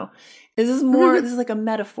 No. This is more, this is like a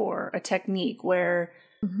metaphor, a technique where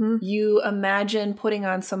you imagine putting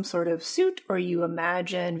on some sort of suit, or you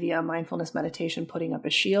imagine via mindfulness meditation putting up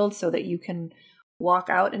a shield so that you can walk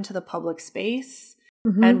out into the public space.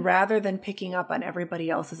 And rather than picking up on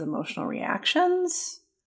everybody else's emotional reactions,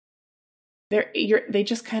 they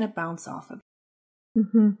just kind of bounce off of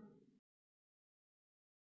it.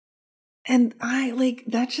 And I like,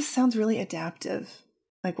 that just sounds really adaptive,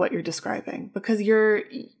 like what you're describing, because you're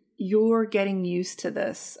getting used to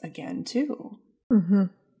this again too.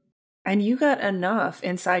 And you got enough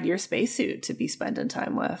inside your spacesuit to be spending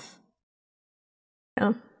time with.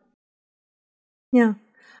 Yeah.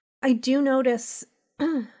 I do notice,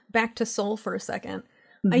 back to soul for a second,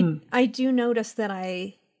 I do notice that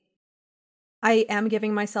I I am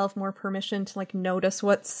giving myself more permission to like notice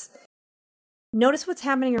what's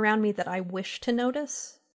happening around me that I wish to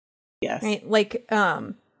notice. Yes. Right? Like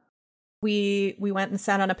we went and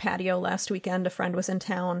sat on a patio last weekend. A friend was in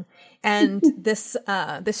town, and this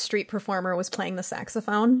street performer was playing the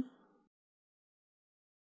saxophone.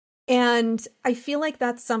 And I feel like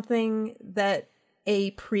that's something that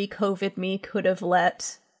a pre-COVID me could have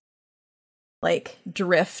let like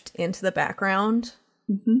drift into the background.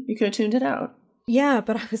 Mm-hmm. You could have tuned it out. Yeah,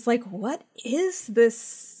 but I was like, what is this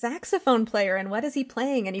saxophone player and what is he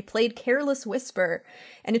playing? And he played Careless Whisper.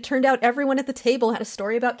 And it turned out everyone at the table had a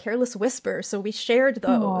story about Careless Whisper, so we shared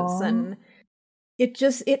those. Aww. And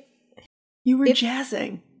You were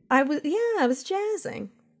jazzing. I was jazzing.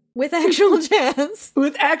 With actual jazz.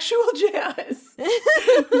 With actual jazz.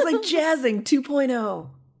 It was like jazzing 2.0.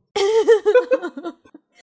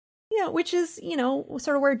 Yeah, which is, you know,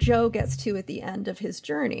 sort of where Joe gets to at the end of his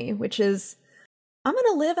journey, which is, I'm going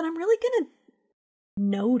to live and I'm really going to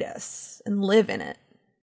notice and live in it.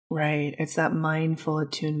 Right. It's that mindful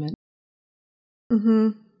attunement.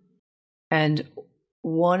 Mm-hmm. And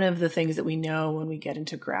one of the things that we know when we get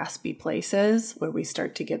into graspy places where we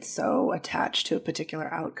start to get so attached to a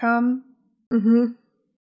particular outcome, mm-hmm.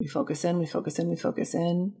 we focus in, we focus in, we focus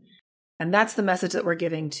in. And that's the message that we're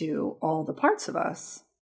giving to all the parts of us.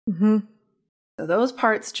 Mm-hmm. So those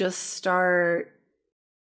parts just start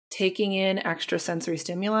taking in extra sensory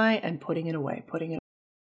stimuli and putting it away.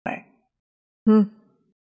 Hmm.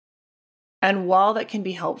 And while that can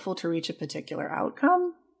be helpful to reach a particular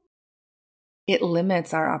outcome, it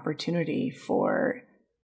limits our opportunity for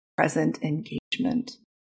present engagement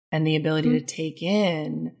and the ability to take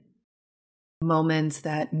in moments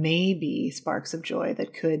that may be sparks of joy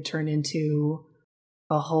that could turn into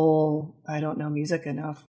a whole, I don't know music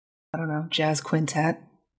enough, I don't know, jazz quintet.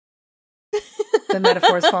 The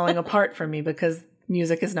metaphor is falling apart for me because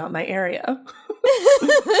music is not my area.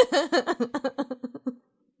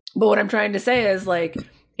 But what I'm trying to say is, like,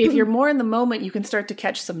 if you're more in the moment, you can start to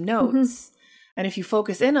catch some notes. Mm-hmm. And if you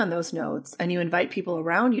focus in on those notes and you invite people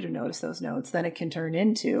around you to notice those notes, then it can turn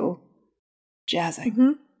into jazzing.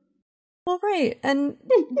 Mm-hmm. Well, right. And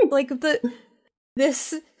like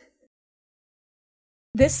this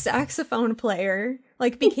saxophone player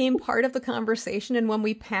like became part of the conversation. And when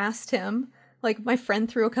we passed him, like my friend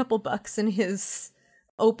threw a couple bucks in his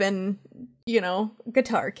open, you know,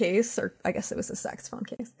 guitar case, or I guess it was a saxophone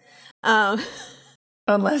case.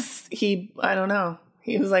 Unless he, I don't know.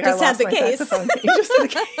 He was like, just I lost had the my case. saxophone. He just had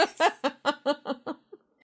the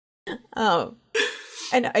case.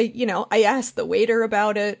 And I asked the waiter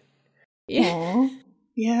about it. Aww.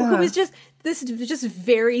 Yeah. Who was just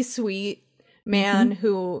very sweet man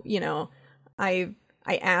who, you know, I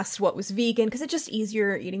asked what was vegan because it's just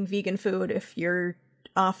easier eating vegan food if you're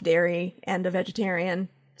off dairy and a vegetarian.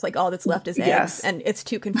 It's like all that's left is eggs. Yes. And it's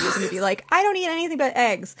too confusing to be like, I don't eat anything but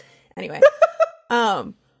eggs. Anyway.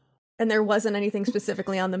 And there wasn't anything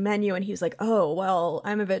specifically on the menu, and he was like, oh, well,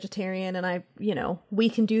 I'm a vegetarian, and we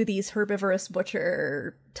can do these herbivorous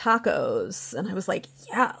butcher tacos. And I was like,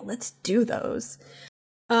 yeah, let's do those.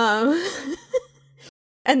 And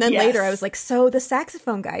then later I was like, so the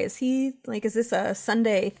saxophone guy, is this a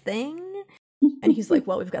Sunday thing? And he's like,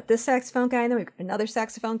 well, we've got this saxophone guy, and then we've got another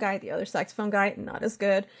saxophone guy, the other saxophone guy, not as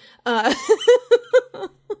good.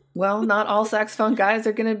 Well, not all saxophone guys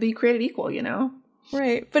are going to be created equal, you know?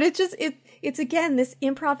 Right. But it's again, this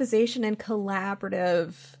improvisation and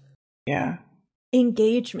collaborative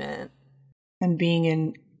engagement. And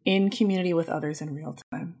being in community with others in real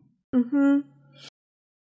time. Mm-hmm.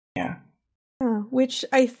 Yeah. Which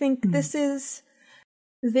I think this is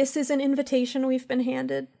an invitation we've been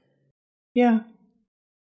handed. Yeah.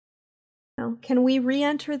 Can we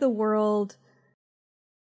re-enter the world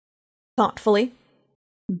thoughtfully?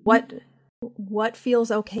 Mm-hmm. What feels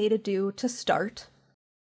okay to do to start?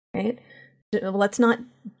 Right? Let's not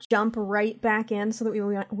jump right back in so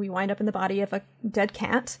that we wind up in the body of a dead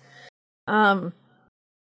cat.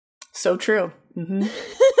 So true. Mm-hmm.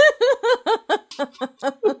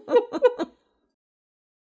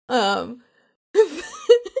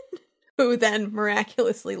 Who then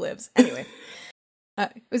miraculously lives. Anyway,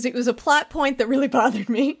 it was a plot point that really bothered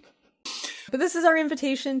me. But this is our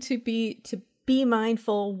invitation to be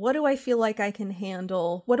mindful. What do I feel like I can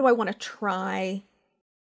handle? What do I want to try?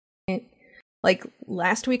 Like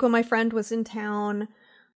last week when my friend was in town,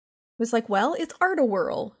 was like, well, it's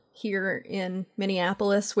Art-A-Whirl here in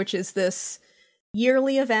Minneapolis, which is this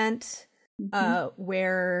yearly event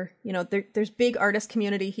where, you know, there's big artist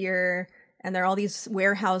community here, and there are all these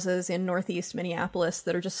warehouses in Northeast Minneapolis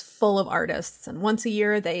that are just full of artists. And once a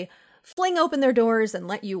year they fling open their doors and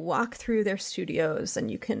let you walk through their studios and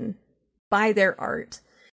you can buy their art.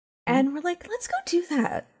 And we're like, let's go do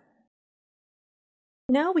that.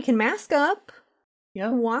 You know, we can mask up,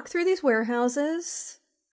 walk through these warehouses.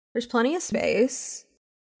 There's plenty of space.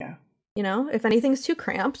 Yeah. You know, if anything's too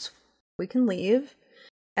cramped, we can leave.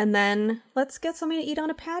 And then let's get something to eat on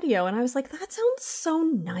a patio. And I was like, that sounds so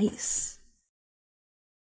nice.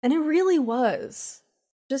 And it really was.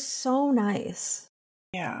 Just so nice.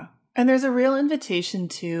 Yeah. And there's a real invitation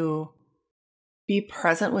to be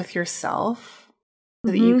present with yourself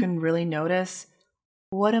so that you can really notice,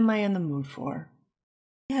 what am I in the mood for?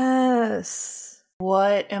 Yes.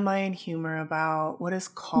 What am I in humor about? What is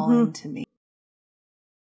calling to me?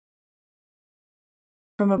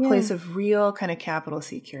 From a place of real kind of capital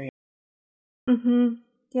C curiosity.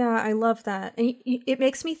 Yeah, I love that. And it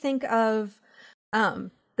makes me think of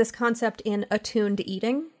this concept in attuned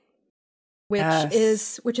eating, which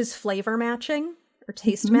is flavor matching or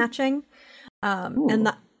taste matching.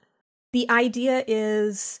 And the idea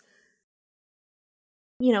is,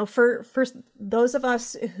 you know, for those of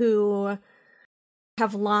us who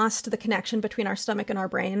have lost the connection between our stomach and our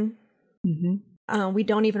brain, we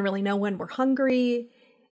don't even really know when we're hungry.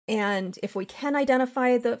 And if we can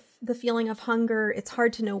identify the feeling of hunger, it's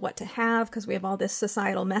hard to know what to have because we have all this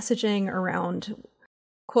societal messaging around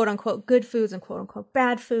quote unquote good foods and quote unquote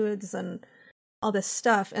bad foods and all this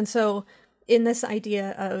stuff. And so in this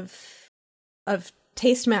idea of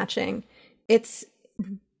taste matching, it's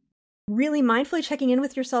really mindfully checking in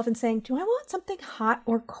with yourself and saying, do I want something hot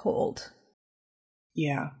or cold?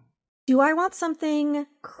 Yeah. Do I want something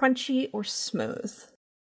crunchy or smooth?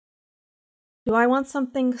 Do I want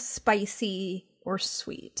something spicy or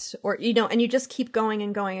sweet? Or, you know, and you just keep going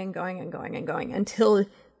and going and going and going and going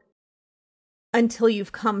until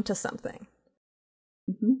you've come to something.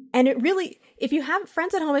 And it really, if you have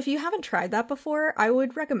friends at home, if you haven't tried that before, I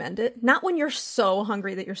would recommend it. Not when you're so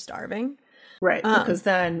hungry that you're starving. Right. Because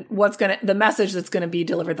then the message that's going to be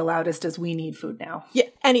delivered the loudest is we need food now. Yeah.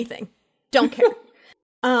 Anything. Don't care.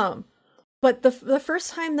 But the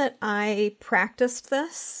first time that I practiced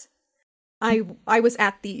this, I was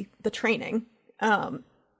at the training.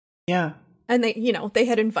 Yeah. And they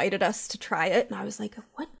had invited us to try it. And I was like,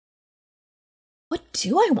 what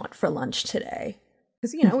do I want for lunch today?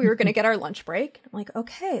 Because, you know, we were going to get our lunch break. I'm like,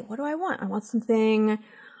 okay, what do I want? I want something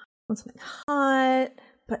hot,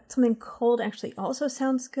 but something cold actually also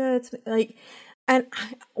sounds good. I want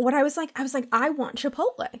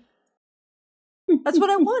Chipotle. That's what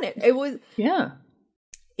I wanted. It was,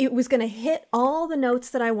 it was going to hit all the notes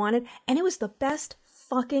that I wanted. And it was the best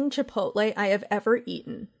fucking Chipotle I have ever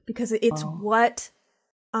eaten because it's what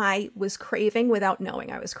I was craving without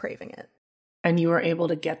knowing I was craving it. And you were able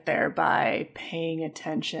to get there by paying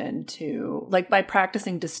attention to, like, by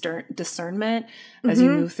practicing discernment as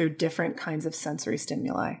you move through different kinds of sensory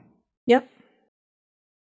stimuli. Yep.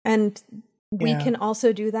 And we can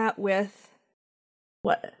also do that with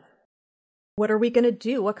what are we going to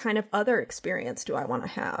do? What kind of other experience do I want to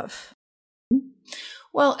have?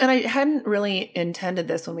 Well, and I hadn't really intended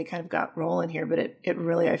this when we kind of got rolling here, but it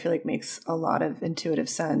really, I feel like, makes a lot of intuitive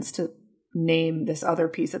sense to name this other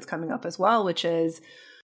piece that's coming up as well, which is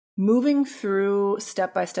moving through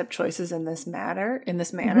step-by-step choices in this manner.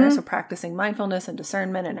 So practicing mindfulness and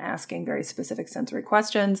discernment and asking very specific sensory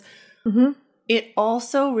questions. It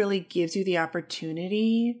also really gives you the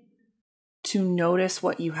opportunity to notice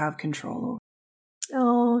what you have control over.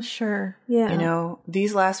 Oh, sure. Yeah. You know,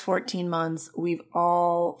 these last 14 months, we've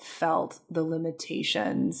all felt the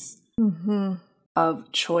limitations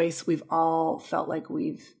of choice. We've all felt like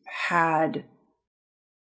we've had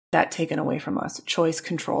that taken away from us. Choice,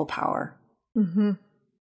 control, power. And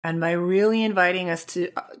by really inviting us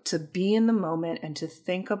to be in the moment and to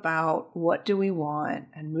think about what do we want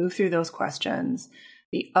and move through those questions,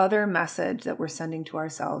 the other message that we're sending to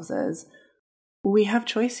ourselves is, we have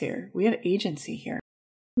choice here. We have agency here.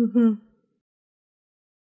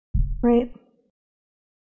 Right.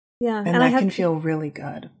 Yeah. And that can feel really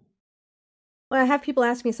good. Well, I have people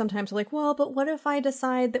ask me sometimes, like, well, but what if I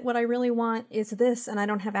decide that what I really want is this and I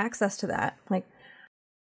don't have access to that? Like,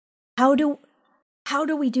 how do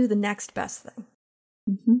we do the next best thing?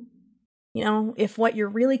 You know, if what you're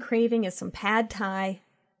really craving is some pad thai.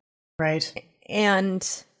 Right.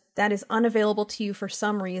 And that is unavailable to you for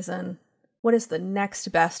some reason, what is the next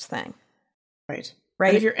best thing? Right. Right.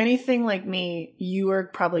 And if you're anything like me, you are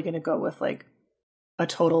probably going to go with like a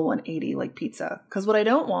total 180, like pizza. Because what I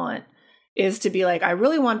don't want is to be like, I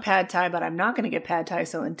really want pad thai, but I'm not going to get pad thai.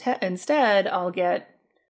 So instead, I'll get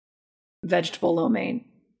vegetable lo mein.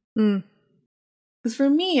 Because for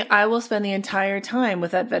me, I will spend the entire time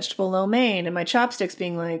with that vegetable lo mein and my chopsticks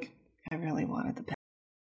being like, I really wanted the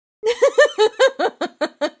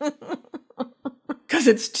because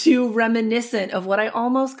it's too reminiscent of what I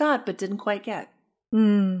almost got but didn't quite get.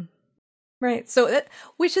 Right. So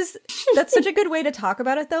that's such a good way to talk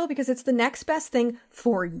about it, though, because it's the next best thing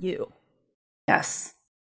for you. Yes.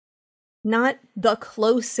 Not the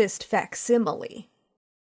closest facsimile.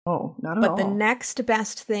 Oh, not at all. But the next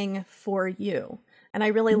best thing for you. And I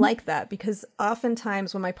really like that, because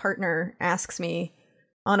oftentimes when my partner asks me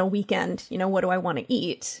on a weekend, what do I want to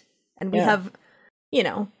eat? And we have,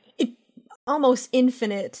 almost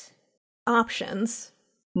infinite options,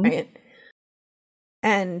 right?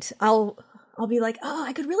 And I'll be like, oh,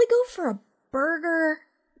 I could really go for a burger,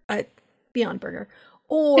 Beyond Burger,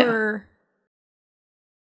 or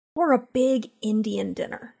a big Indian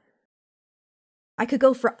dinner. I could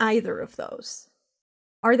go for either of those.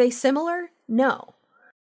 Are they similar? No.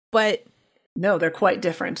 But no, they're quite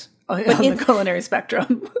different on the culinary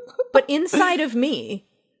spectrum. But inside of me,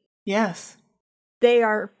 yes, they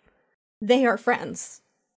are friends.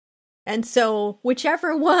 And so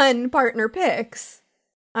whichever one partner picks,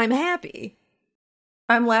 I'm happy.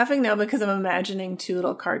 I'm laughing now because I'm imagining two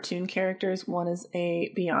little cartoon characters. One is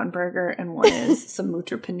a Beyond Burger and one is some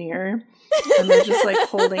Mutter Paneer. And they're just like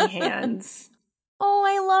holding hands. Oh,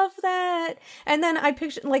 I love that. And then I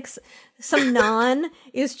picture like some naan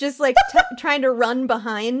is just like trying to run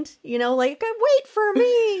behind, like, wait for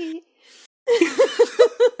me.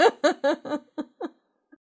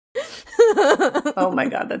 Oh my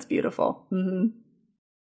God, that's beautiful. Mm-hmm.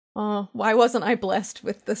 Oh, why wasn't I blessed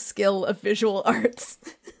with the skill of visual arts?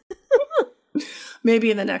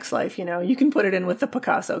 Maybe in the next life, you can put it in with the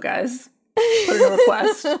Picasso guys. Put in a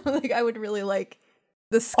request. Like, I would really like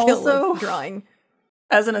the skill of drawing.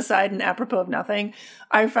 As an aside and apropos of nothing,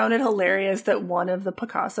 I found it hilarious that one of the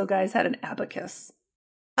Picasso guys had an abacus.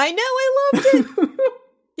 I know, I loved it.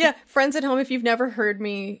 Yeah, friends at home, if you've never heard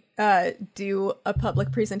me do a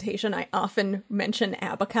public presentation, I often mention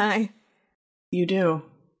abaci. You do.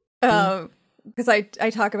 Because I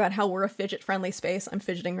talk about how we're a fidget-friendly space. I'm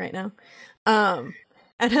fidgeting right now. And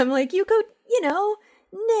I'm like, you go,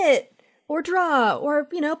 knit or draw or,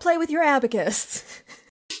 play with your abacus.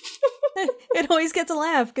 It always gets a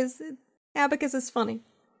laugh because abacus is funny.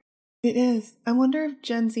 It is. I wonder if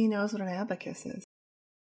Gen Z knows what an abacus is.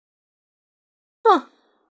 Huh.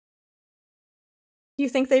 Do you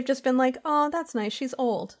think they've just been like, oh, that's nice, she's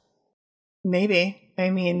old? Maybe. I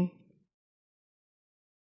mean,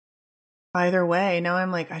 either way, now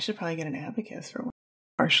I'm like, I should probably get an abacus for one.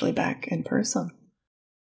 Partially back in person.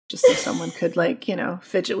 Just so someone could,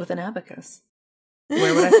 fidget with an abacus.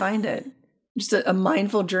 Where would I find it? Just a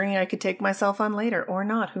mindful journey I could take myself on later, or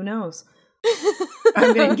not, who knows?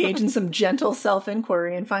 I'm going to engage in some gentle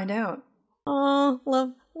self-inquiry and find out. Oh,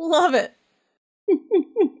 love it.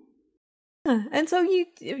 And so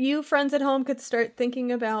you friends at home could start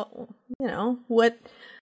thinking about, what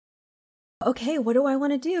do I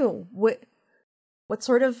want to do? What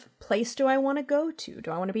sort of place do I want to go to?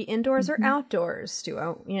 Do I want to be indoors or outdoors? Do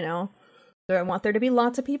I want there to be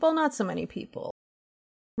lots of people, not so many people?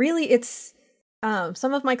 Really, it's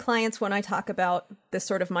some of my clients, when I talk about this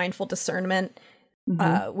sort of mindful discernment,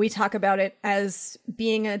 we talk about it as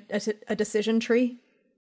being a decision tree.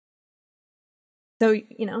 So,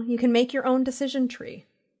 you can make your own decision tree.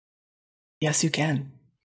 Yes, you can.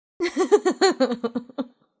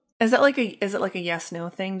 Is it like a yes/no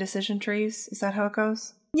thing, decision trees? Is that how it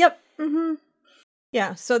goes? Yep. Mm-hmm.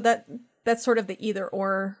 Yeah, so that's sort of the either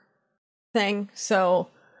or thing. So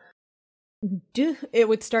it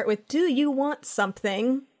would start with, do you want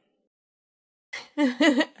something?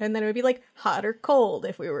 And then it would be like hot or cold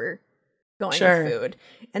if we were going with food.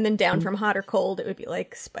 And then down from hot or cold, it would be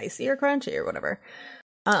like spicy or crunchy or whatever.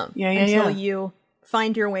 Until you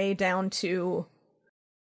find your way down to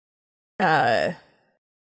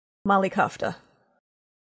Mali kofta.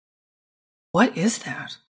 What is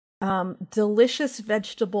that? Delicious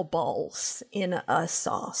vegetable balls in a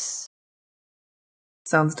sauce.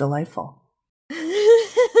 Sounds delightful.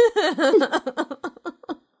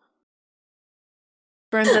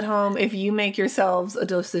 Friends at home, if you make yourselves a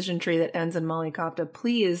decision tree that ends in Mali kofta,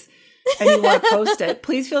 please, and you want to post it,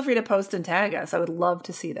 please feel free to post and tag us. I would love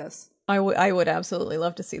to see this. I would absolutely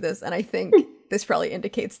love to see this, and I think this probably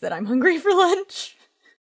indicates that I'm hungry for lunch.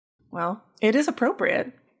 Well, it is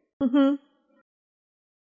appropriate. Mm-hmm.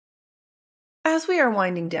 As we are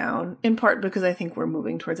winding down, in part because I think we're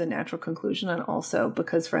moving towards a natural conclusion, and also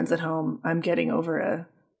because, friends at home, I'm getting over a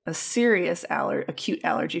serious acute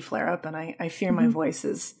allergy flare-up, and I fear my voice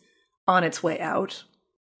is on its way out.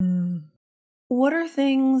 what are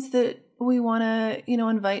things that we want to,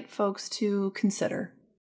 invite folks to consider?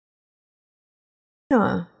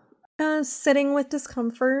 Sitting with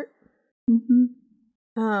discomfort.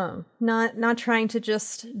 Mm-hmm. Not trying to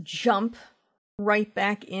just jump right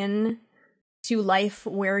back in to life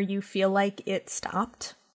where you feel like it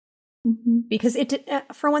stopped. Mm-hmm. Because it did,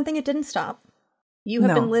 for one thing, it didn't stop. You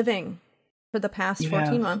have been living for the past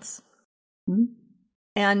 14 months. Mm-hmm.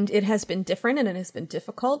 And it has been different and it has been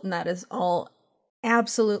difficult, and that is all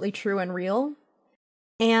absolutely true and real.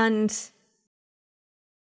 And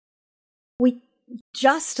we,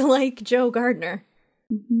 just like Joe Gardner,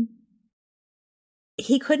 mm-hmm.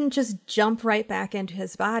 he couldn't just jump right back into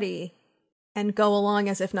his body and go along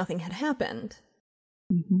as if nothing had happened.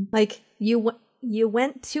 Mm-hmm. Like, you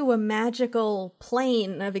went to a magical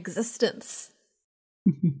plane of existence.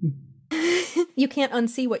 You can't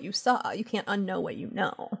unsee what you saw. You can't unknow what you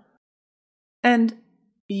know. And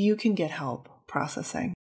you can get help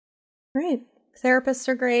processing. Right. Therapists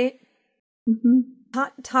are great. Mm-hmm.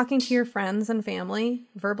 Talking to your friends and family,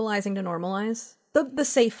 verbalizing to normalize. The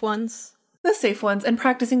safe ones. The safe ones, and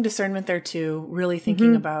practicing discernment there too. Really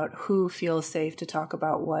thinking about who feels safe to talk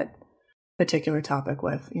about what particular topic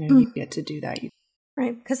with. You get to do that.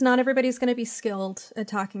 Right, because not everybody's going to be skilled at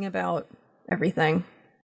talking about everything.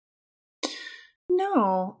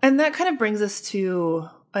 No, and that kind of brings us to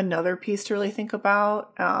another piece to really think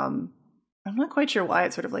about. I'm not quite sure why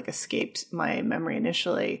it sort of like escaped my memory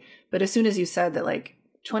initially, but as soon as you said that, like,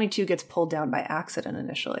 22 gets pulled down by accident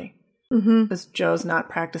initially, because Joe's not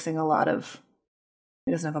practicing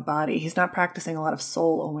he doesn't have a body. He's not practicing a lot of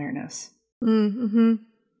soul awareness. Mm-hmm.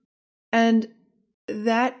 And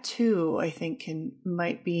that too, I think,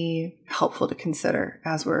 might be helpful to consider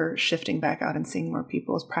as we're shifting back out and seeing more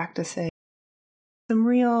people as practicing some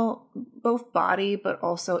real, both body, but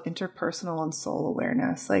also interpersonal and soul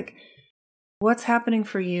awareness. Like, what's happening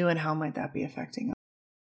for you and how might that be affecting us?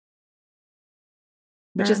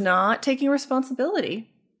 Which is not taking responsibility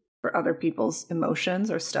for other people's emotions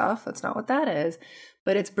or stuff. That's not what that is.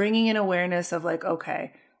 But it's bringing in awareness of, like,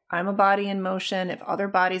 okay, I'm a body in motion. If other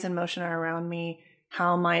bodies in motion are around me,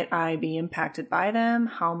 how might I be impacted by them?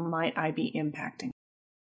 How might I be impacting?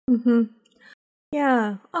 Mm-hmm.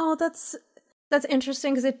 Yeah. Oh, that's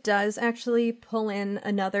interesting, because it does actually pull in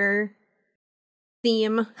another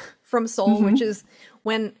theme from Soul, which is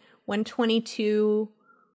when 22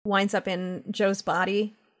 winds up in Joe's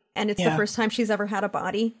body, and it's the first time she's ever had a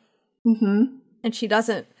body. Mm-hmm. And she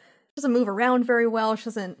doesn't move around very well. She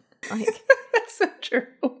doesn't, like... That's so true.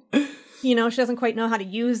 She doesn't quite know how to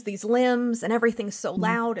use these limbs, and everything's so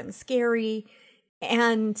loud and scary.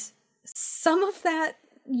 And some of that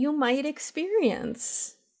you might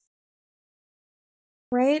experience,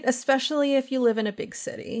 right? Especially if you live in a big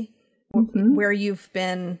city where you've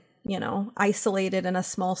been, isolated in a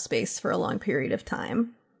small space for a long period of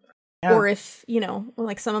time. Yeah. Or if,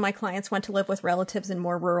 like some of my clients went to live with relatives in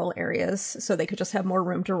more rural areas so they could just have more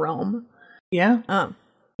room to roam. Yeah.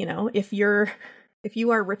 If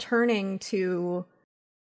you are returning to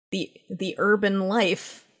the urban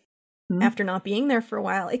life after not being there for a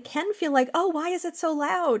while, it can feel like, oh, why is it so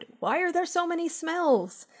loud? Why are there so many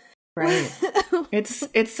smells? Right.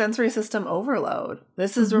 It's sensory system overload.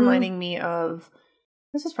 This is reminding me of,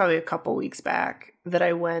 this was probably a couple weeks back that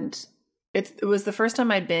I went. It was the first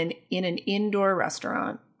time I'd been in an indoor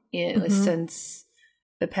restaurant since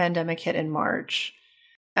the pandemic hit in March.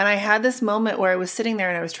 And I had this moment where I was sitting there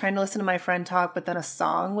and I was trying to listen to my friend talk, but then a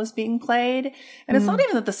song was being played. And it's not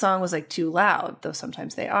even that the song was, like, too loud, though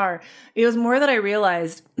sometimes they are. It was more that I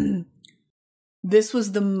realized this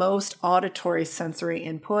was the most auditory sensory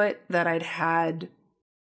input that I'd had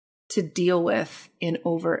to deal with in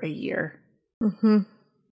over a year. Mm-hmm.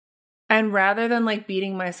 And rather than, like,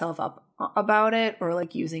 beating myself up about it or,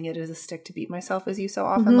 like, using it as a stick to beat myself, as you so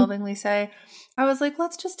often lovingly say, I was like,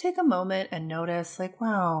 let's just take a moment and notice, like,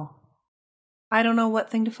 wow, I don't know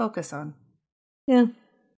what thing to focus on. Yeah.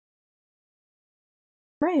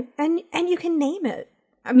 Right. And you can name it.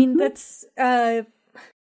 I mean, that's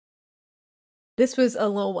this was a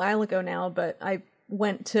little while ago now, but I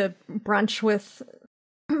went to brunch with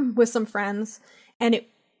some friends, and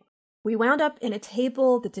we wound up in a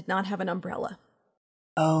table that did not have an umbrella.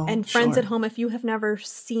 Oh, and friends at home, if you have never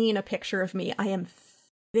seen a picture of me, I am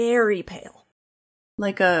very pale.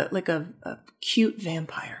 Like a cute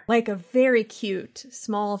vampire. Like a very cute,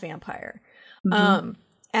 small vampire. And,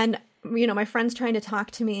 my friend's trying to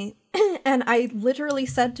talk to me, and I literally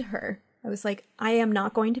said to her, I was like, I am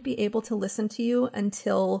not going to be able to listen to you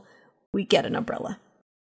until we get an umbrella.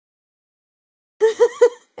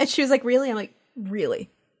 And she was like, really? I'm like, really?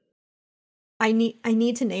 I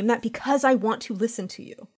need to name that because I want to listen to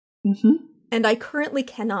you. Mm-hmm. And I currently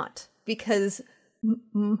cannot because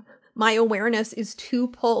my awareness is too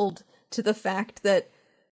pulled to the fact that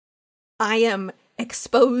I am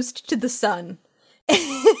exposed to the sun.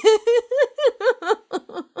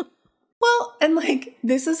 Well, and like,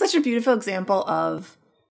 this is such a beautiful example of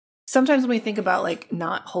sometimes when we think about like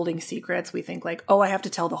not holding secrets, we think like, oh, I have to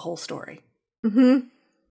tell the whole story. Mm-hmm.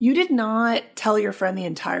 You did not tell your friend the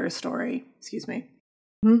entire story. Excuse me.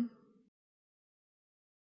 Mm-hmm.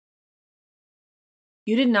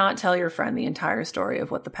 You did not tell your friend the entire story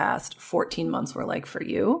of what the past 14 months were like for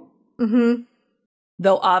you. Mm-hmm.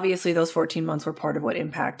 Though obviously those 14 months were part of what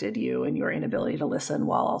impacted you and your inability to listen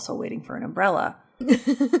while also waiting for an umbrella.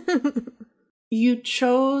 You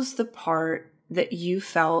chose the part that you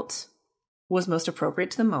felt was most appropriate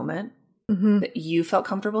to the moment, Mm-hmm. that you felt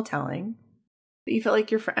comfortable telling, that you felt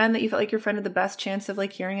like your friend, that you felt like your friend had the best chance of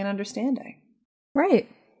like hearing and understanding. Right.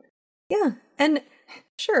 Yeah. And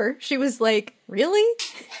sure, she was like, really?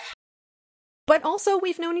 But also,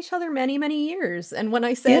 we've known each other many, many years. And when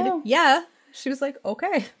I said, yeah, she was like,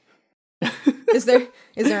 okay. Is there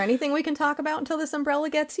anything we can talk about until this umbrella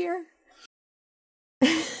gets here?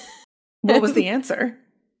 What was the answer?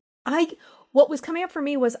 What was coming up for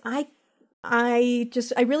me was I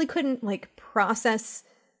really couldn't like process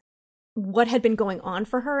what had been going on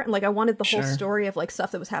for her. And like, I wanted the whole story of like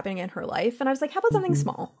stuff that was happening in her life. And I was like, how about something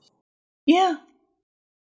small? Yeah.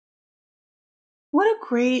 What a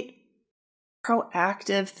great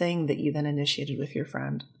proactive thing that you then initiated with your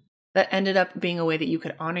friend that ended up being a way that you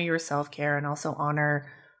could honor your self-care and also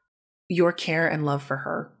honor your care and love for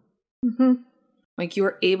her. Mm-hmm. Like you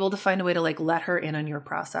were able to find a way to like let her in on your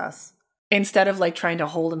process instead of like trying to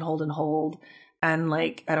hold and hold and hold. And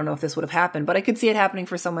like, I don't know if this would have happened, but I could see it happening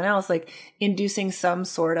for someone else, like inducing some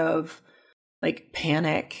sort of like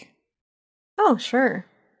panic. Oh, sure.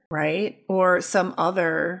 Right? Or some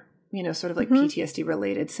other, sort of like PTSD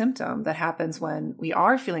related symptom that happens when we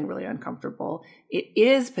are feeling really uncomfortable. It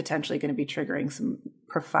is potentially going to be triggering some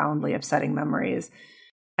profoundly upsetting memories.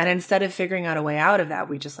 And instead of figuring out a way out of that,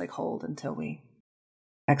 we just like hold until we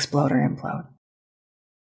explode or implode.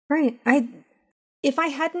 Right. If I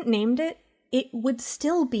hadn't named it, it would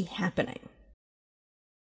still be happening.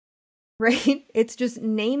 Right? It's just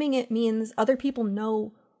naming it means other people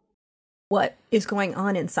know what is going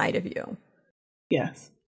on inside of you.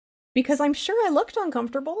 Yes. Because I'm sure I looked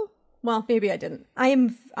uncomfortable. Well, maybe I didn't.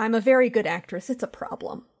 I'm a very good actress. It's a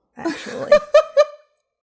problem, actually.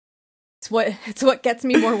 It's what gets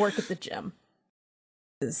me more work at the gym.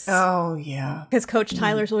 Oh, yeah. Because Coach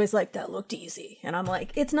Tyler's always like, that looked easy. And I'm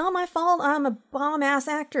like, it's not my fault. I'm a bomb-ass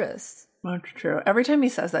actress. That's true. Every time he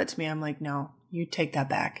says that to me, I'm like, no, you take that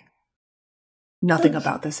back. Nothing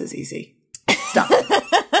about this is easy. Stop it.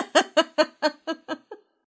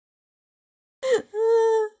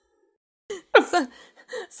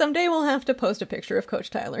 Someday we'll have to post a picture of Coach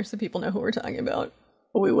Tyler so people know who we're talking about.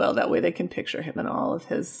 We will. That way they can picture him in all of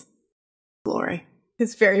his glory.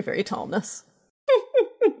 His very, very tallness.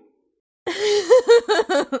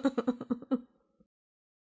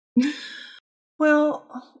 Well,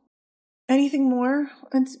 anything more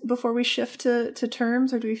before we shift to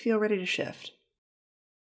terms, or do we feel ready to shift?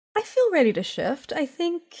 I feel ready to shift. I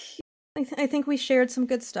think we shared some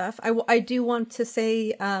good stuff. I do want to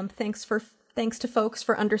say thanks to folks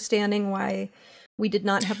for understanding why we did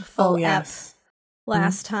not have a full app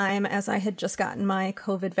last time, as I had just gotten my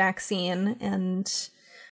COVID vaccine and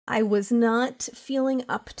I was not feeling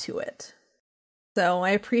up to it. So I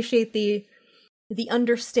appreciate the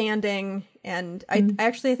understanding, and I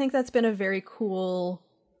think that's been a very cool,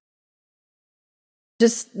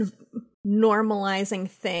 just normalizing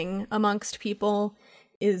thing amongst people.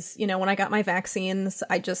 Is, when I got my vaccines,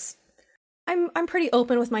 I'm pretty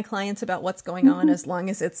open with my clients about what's going on, as long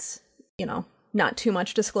as it's, not too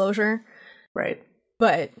much disclosure. Right.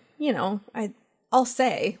 But, I'll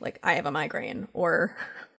say, like, I have a migraine, or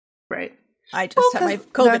right. I just had my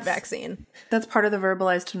COVID vaccine. That's part of the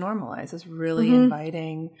verbalize to normalize, is really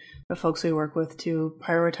inviting the folks we work with to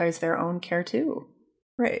prioritize their own care too.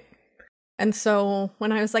 Right. And so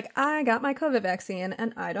when I was like, I got my COVID vaccine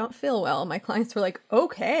and I don't feel well, my clients were like,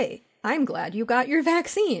 okay, I'm glad you got your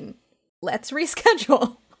vaccine. Let's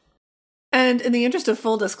reschedule. And in the interest of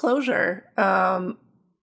full disclosure,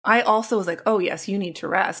 I also was like, oh yes, you need to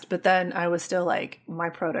rest. But then I was still like, my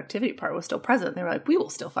productivity part was still present. They were like, we will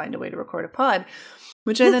still find a way to record a pod,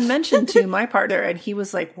 which I then mentioned to my partner, and he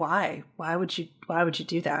was like, why? Why would you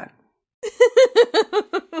do that?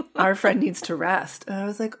 Our friend needs to rest. And I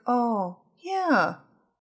was like, oh, yeah.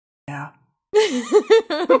 Yeah.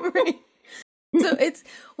 Right. So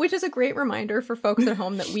which is a great reminder for folks at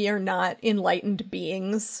home that we are not enlightened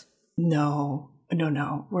beings. No.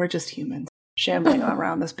 We're just humans shambling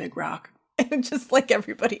around this big rock. Just like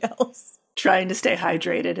everybody else. Trying to stay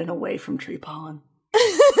hydrated and away from tree pollen.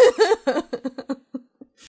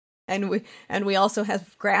 And we also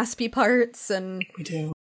have graspy parts and we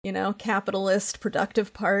do. Capitalist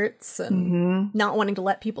productive parts and not wanting to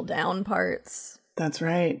let people down parts. That's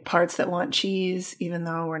right. Parts that want cheese, even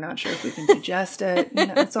though we're not sure if we can digest it.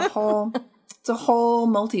 It's a whole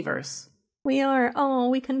multiverse. We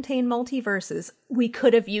contain multiverses. We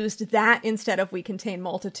could have used that instead of we contain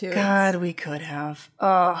multitudes. God, we could have.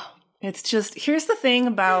 Oh, it's just, here's the thing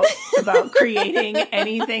about creating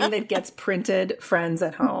anything that gets printed, friends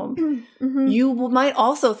at home. You might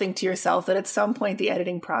also think to yourself that at some point the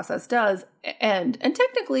editing process does end. And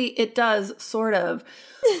technically it does, sort of.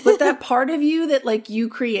 But that part of you that you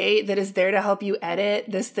create that is there to help you edit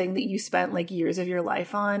this thing that you spent years of your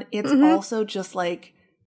life on, it's also just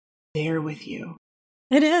there with you.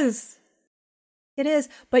 It is.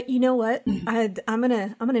 But you know what? I'm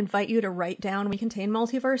gonna invite you to write down we contain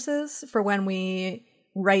multiverses for when we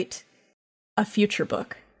write a future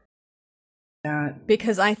book.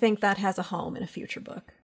 Because I think that has a home in a future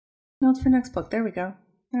book. No, it's for next book. There we go.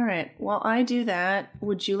 All right. While I do that,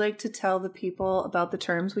 would you like to tell the people about the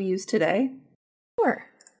terms we used today? Sure.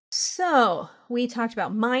 So we talked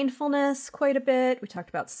about mindfulness quite a bit. We talked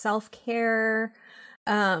about self-care.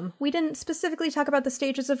 We didn't specifically talk about the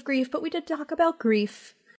stages of grief, but we did talk about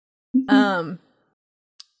grief. God,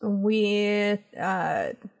 we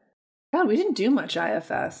didn't do much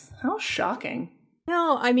IFS. How shocking.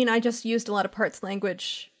 No, I mean, I just used a lot of parts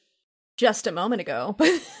language just a moment ago.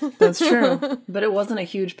 That's true. But it wasn't a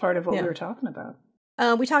huge part of what we were talking about.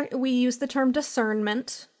 We used the term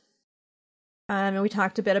discernment. And we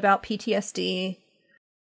talked a bit about PTSD.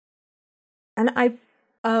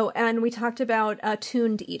 And we talked about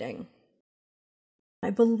attuned eating.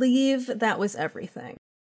 I believe that was everything.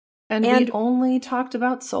 And we only talked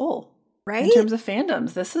about Soul. Right? In terms of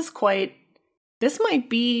fandoms. This might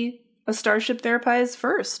be a Starship Therapise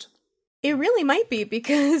first. It really might be,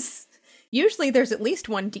 because usually there's at least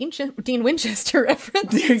one Dean Winchester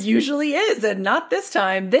reference. There usually is, and not this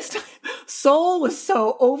time. This time, Soul was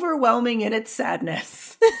so overwhelming in its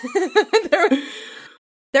sadness.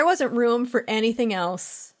 There wasn't room for anything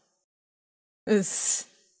else. It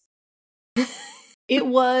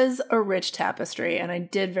was a rich tapestry, and I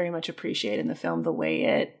did very much appreciate in the film the way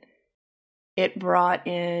it brought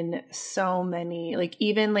in so many,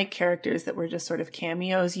 even characters that were just sort of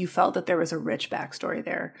cameos. You felt that there was a rich backstory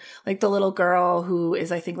there. The little girl who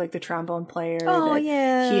is, I think, the trombone player. Oh,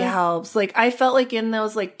 yeah. He helps. I felt in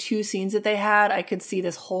those, 2 scenes that they had, I could see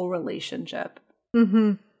this whole relationship.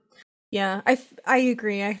 Mm-hmm. Yeah, I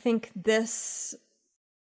agree. I think this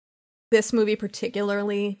movie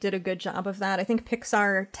particularly did a good job of that. I think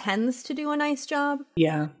Pixar tends to do a nice job.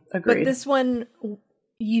 Yeah, agreed. But this one,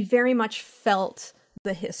 you very much felt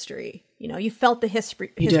the history. You felt the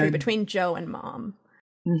history between Joe and Mom.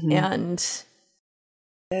 Mm-hmm. And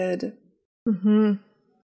did. Mm-hmm.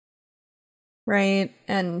 Right.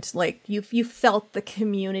 And you felt the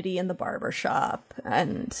community in the barbershop,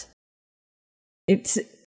 and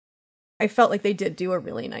I felt like they did do a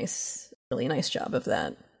really nice job of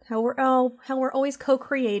that. How we're always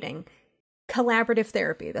co-creating. Collaborative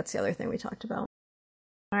therapy. That's the other thing we talked about.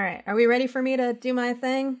 All right. Are we ready for me to do my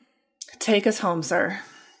thing? Take us home, sir.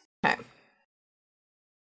 Okay.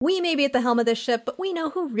 We may be at the helm of this ship, but we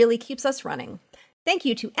know who really keeps us running. Thank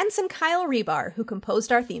you to Ensign Kyle Rebar, who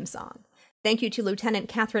composed our theme song. Thank you to Lieutenant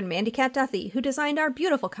Catherine Mandycat Duthie, who designed our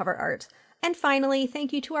beautiful cover art. And finally,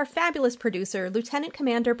 thank you to our fabulous producer, Lieutenant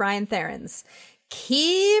Commander Brian Therens.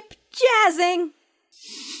 Keep jazzing!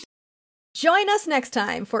 Join us next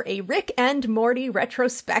time for a Rick and Morty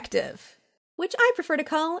retrospective, which I prefer to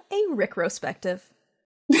call a Rick-rospective.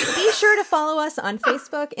 Be sure to follow us on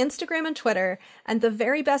Facebook, Instagram, and Twitter, and the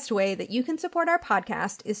very best way that you can support our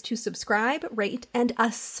podcast is to subscribe, rate, and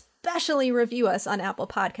especially review us on Apple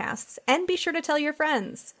Podcasts, and be sure to tell your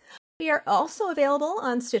friends. We are also available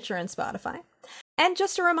on Stitcher and Spotify. And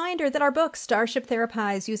just a reminder that our book, Starship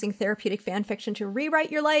Therapise, Using Therapeutic Fanfiction to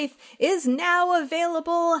Rewrite Your Life, is now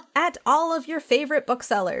available at all of your favorite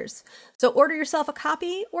booksellers. So order yourself a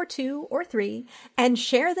copy, or 2, or 3, and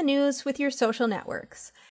share the news with your social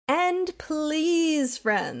networks. And please,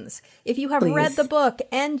 friends, if you have read the book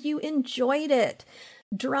and you enjoyed it,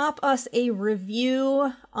 drop us a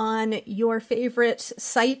review on your favorite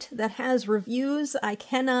site that has reviews. I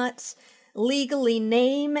cannot legally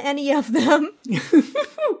name any of them.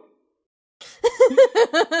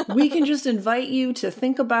 We can just invite you to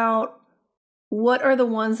think about what are the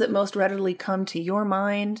ones that most readily come to your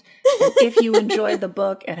mind? And if you enjoyed the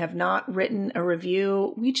book and have not written a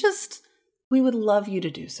review, we would love you to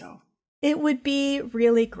do so. It would be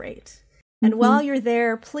really great. And while you're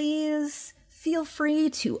there, please feel free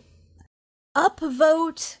to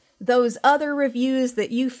upvote those other reviews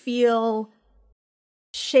that you feel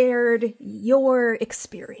shared your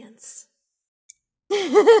experience.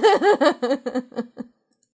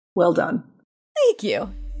 Well done. Thank you.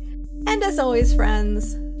 And as always,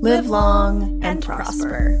 friends, live long and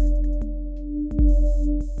prosper.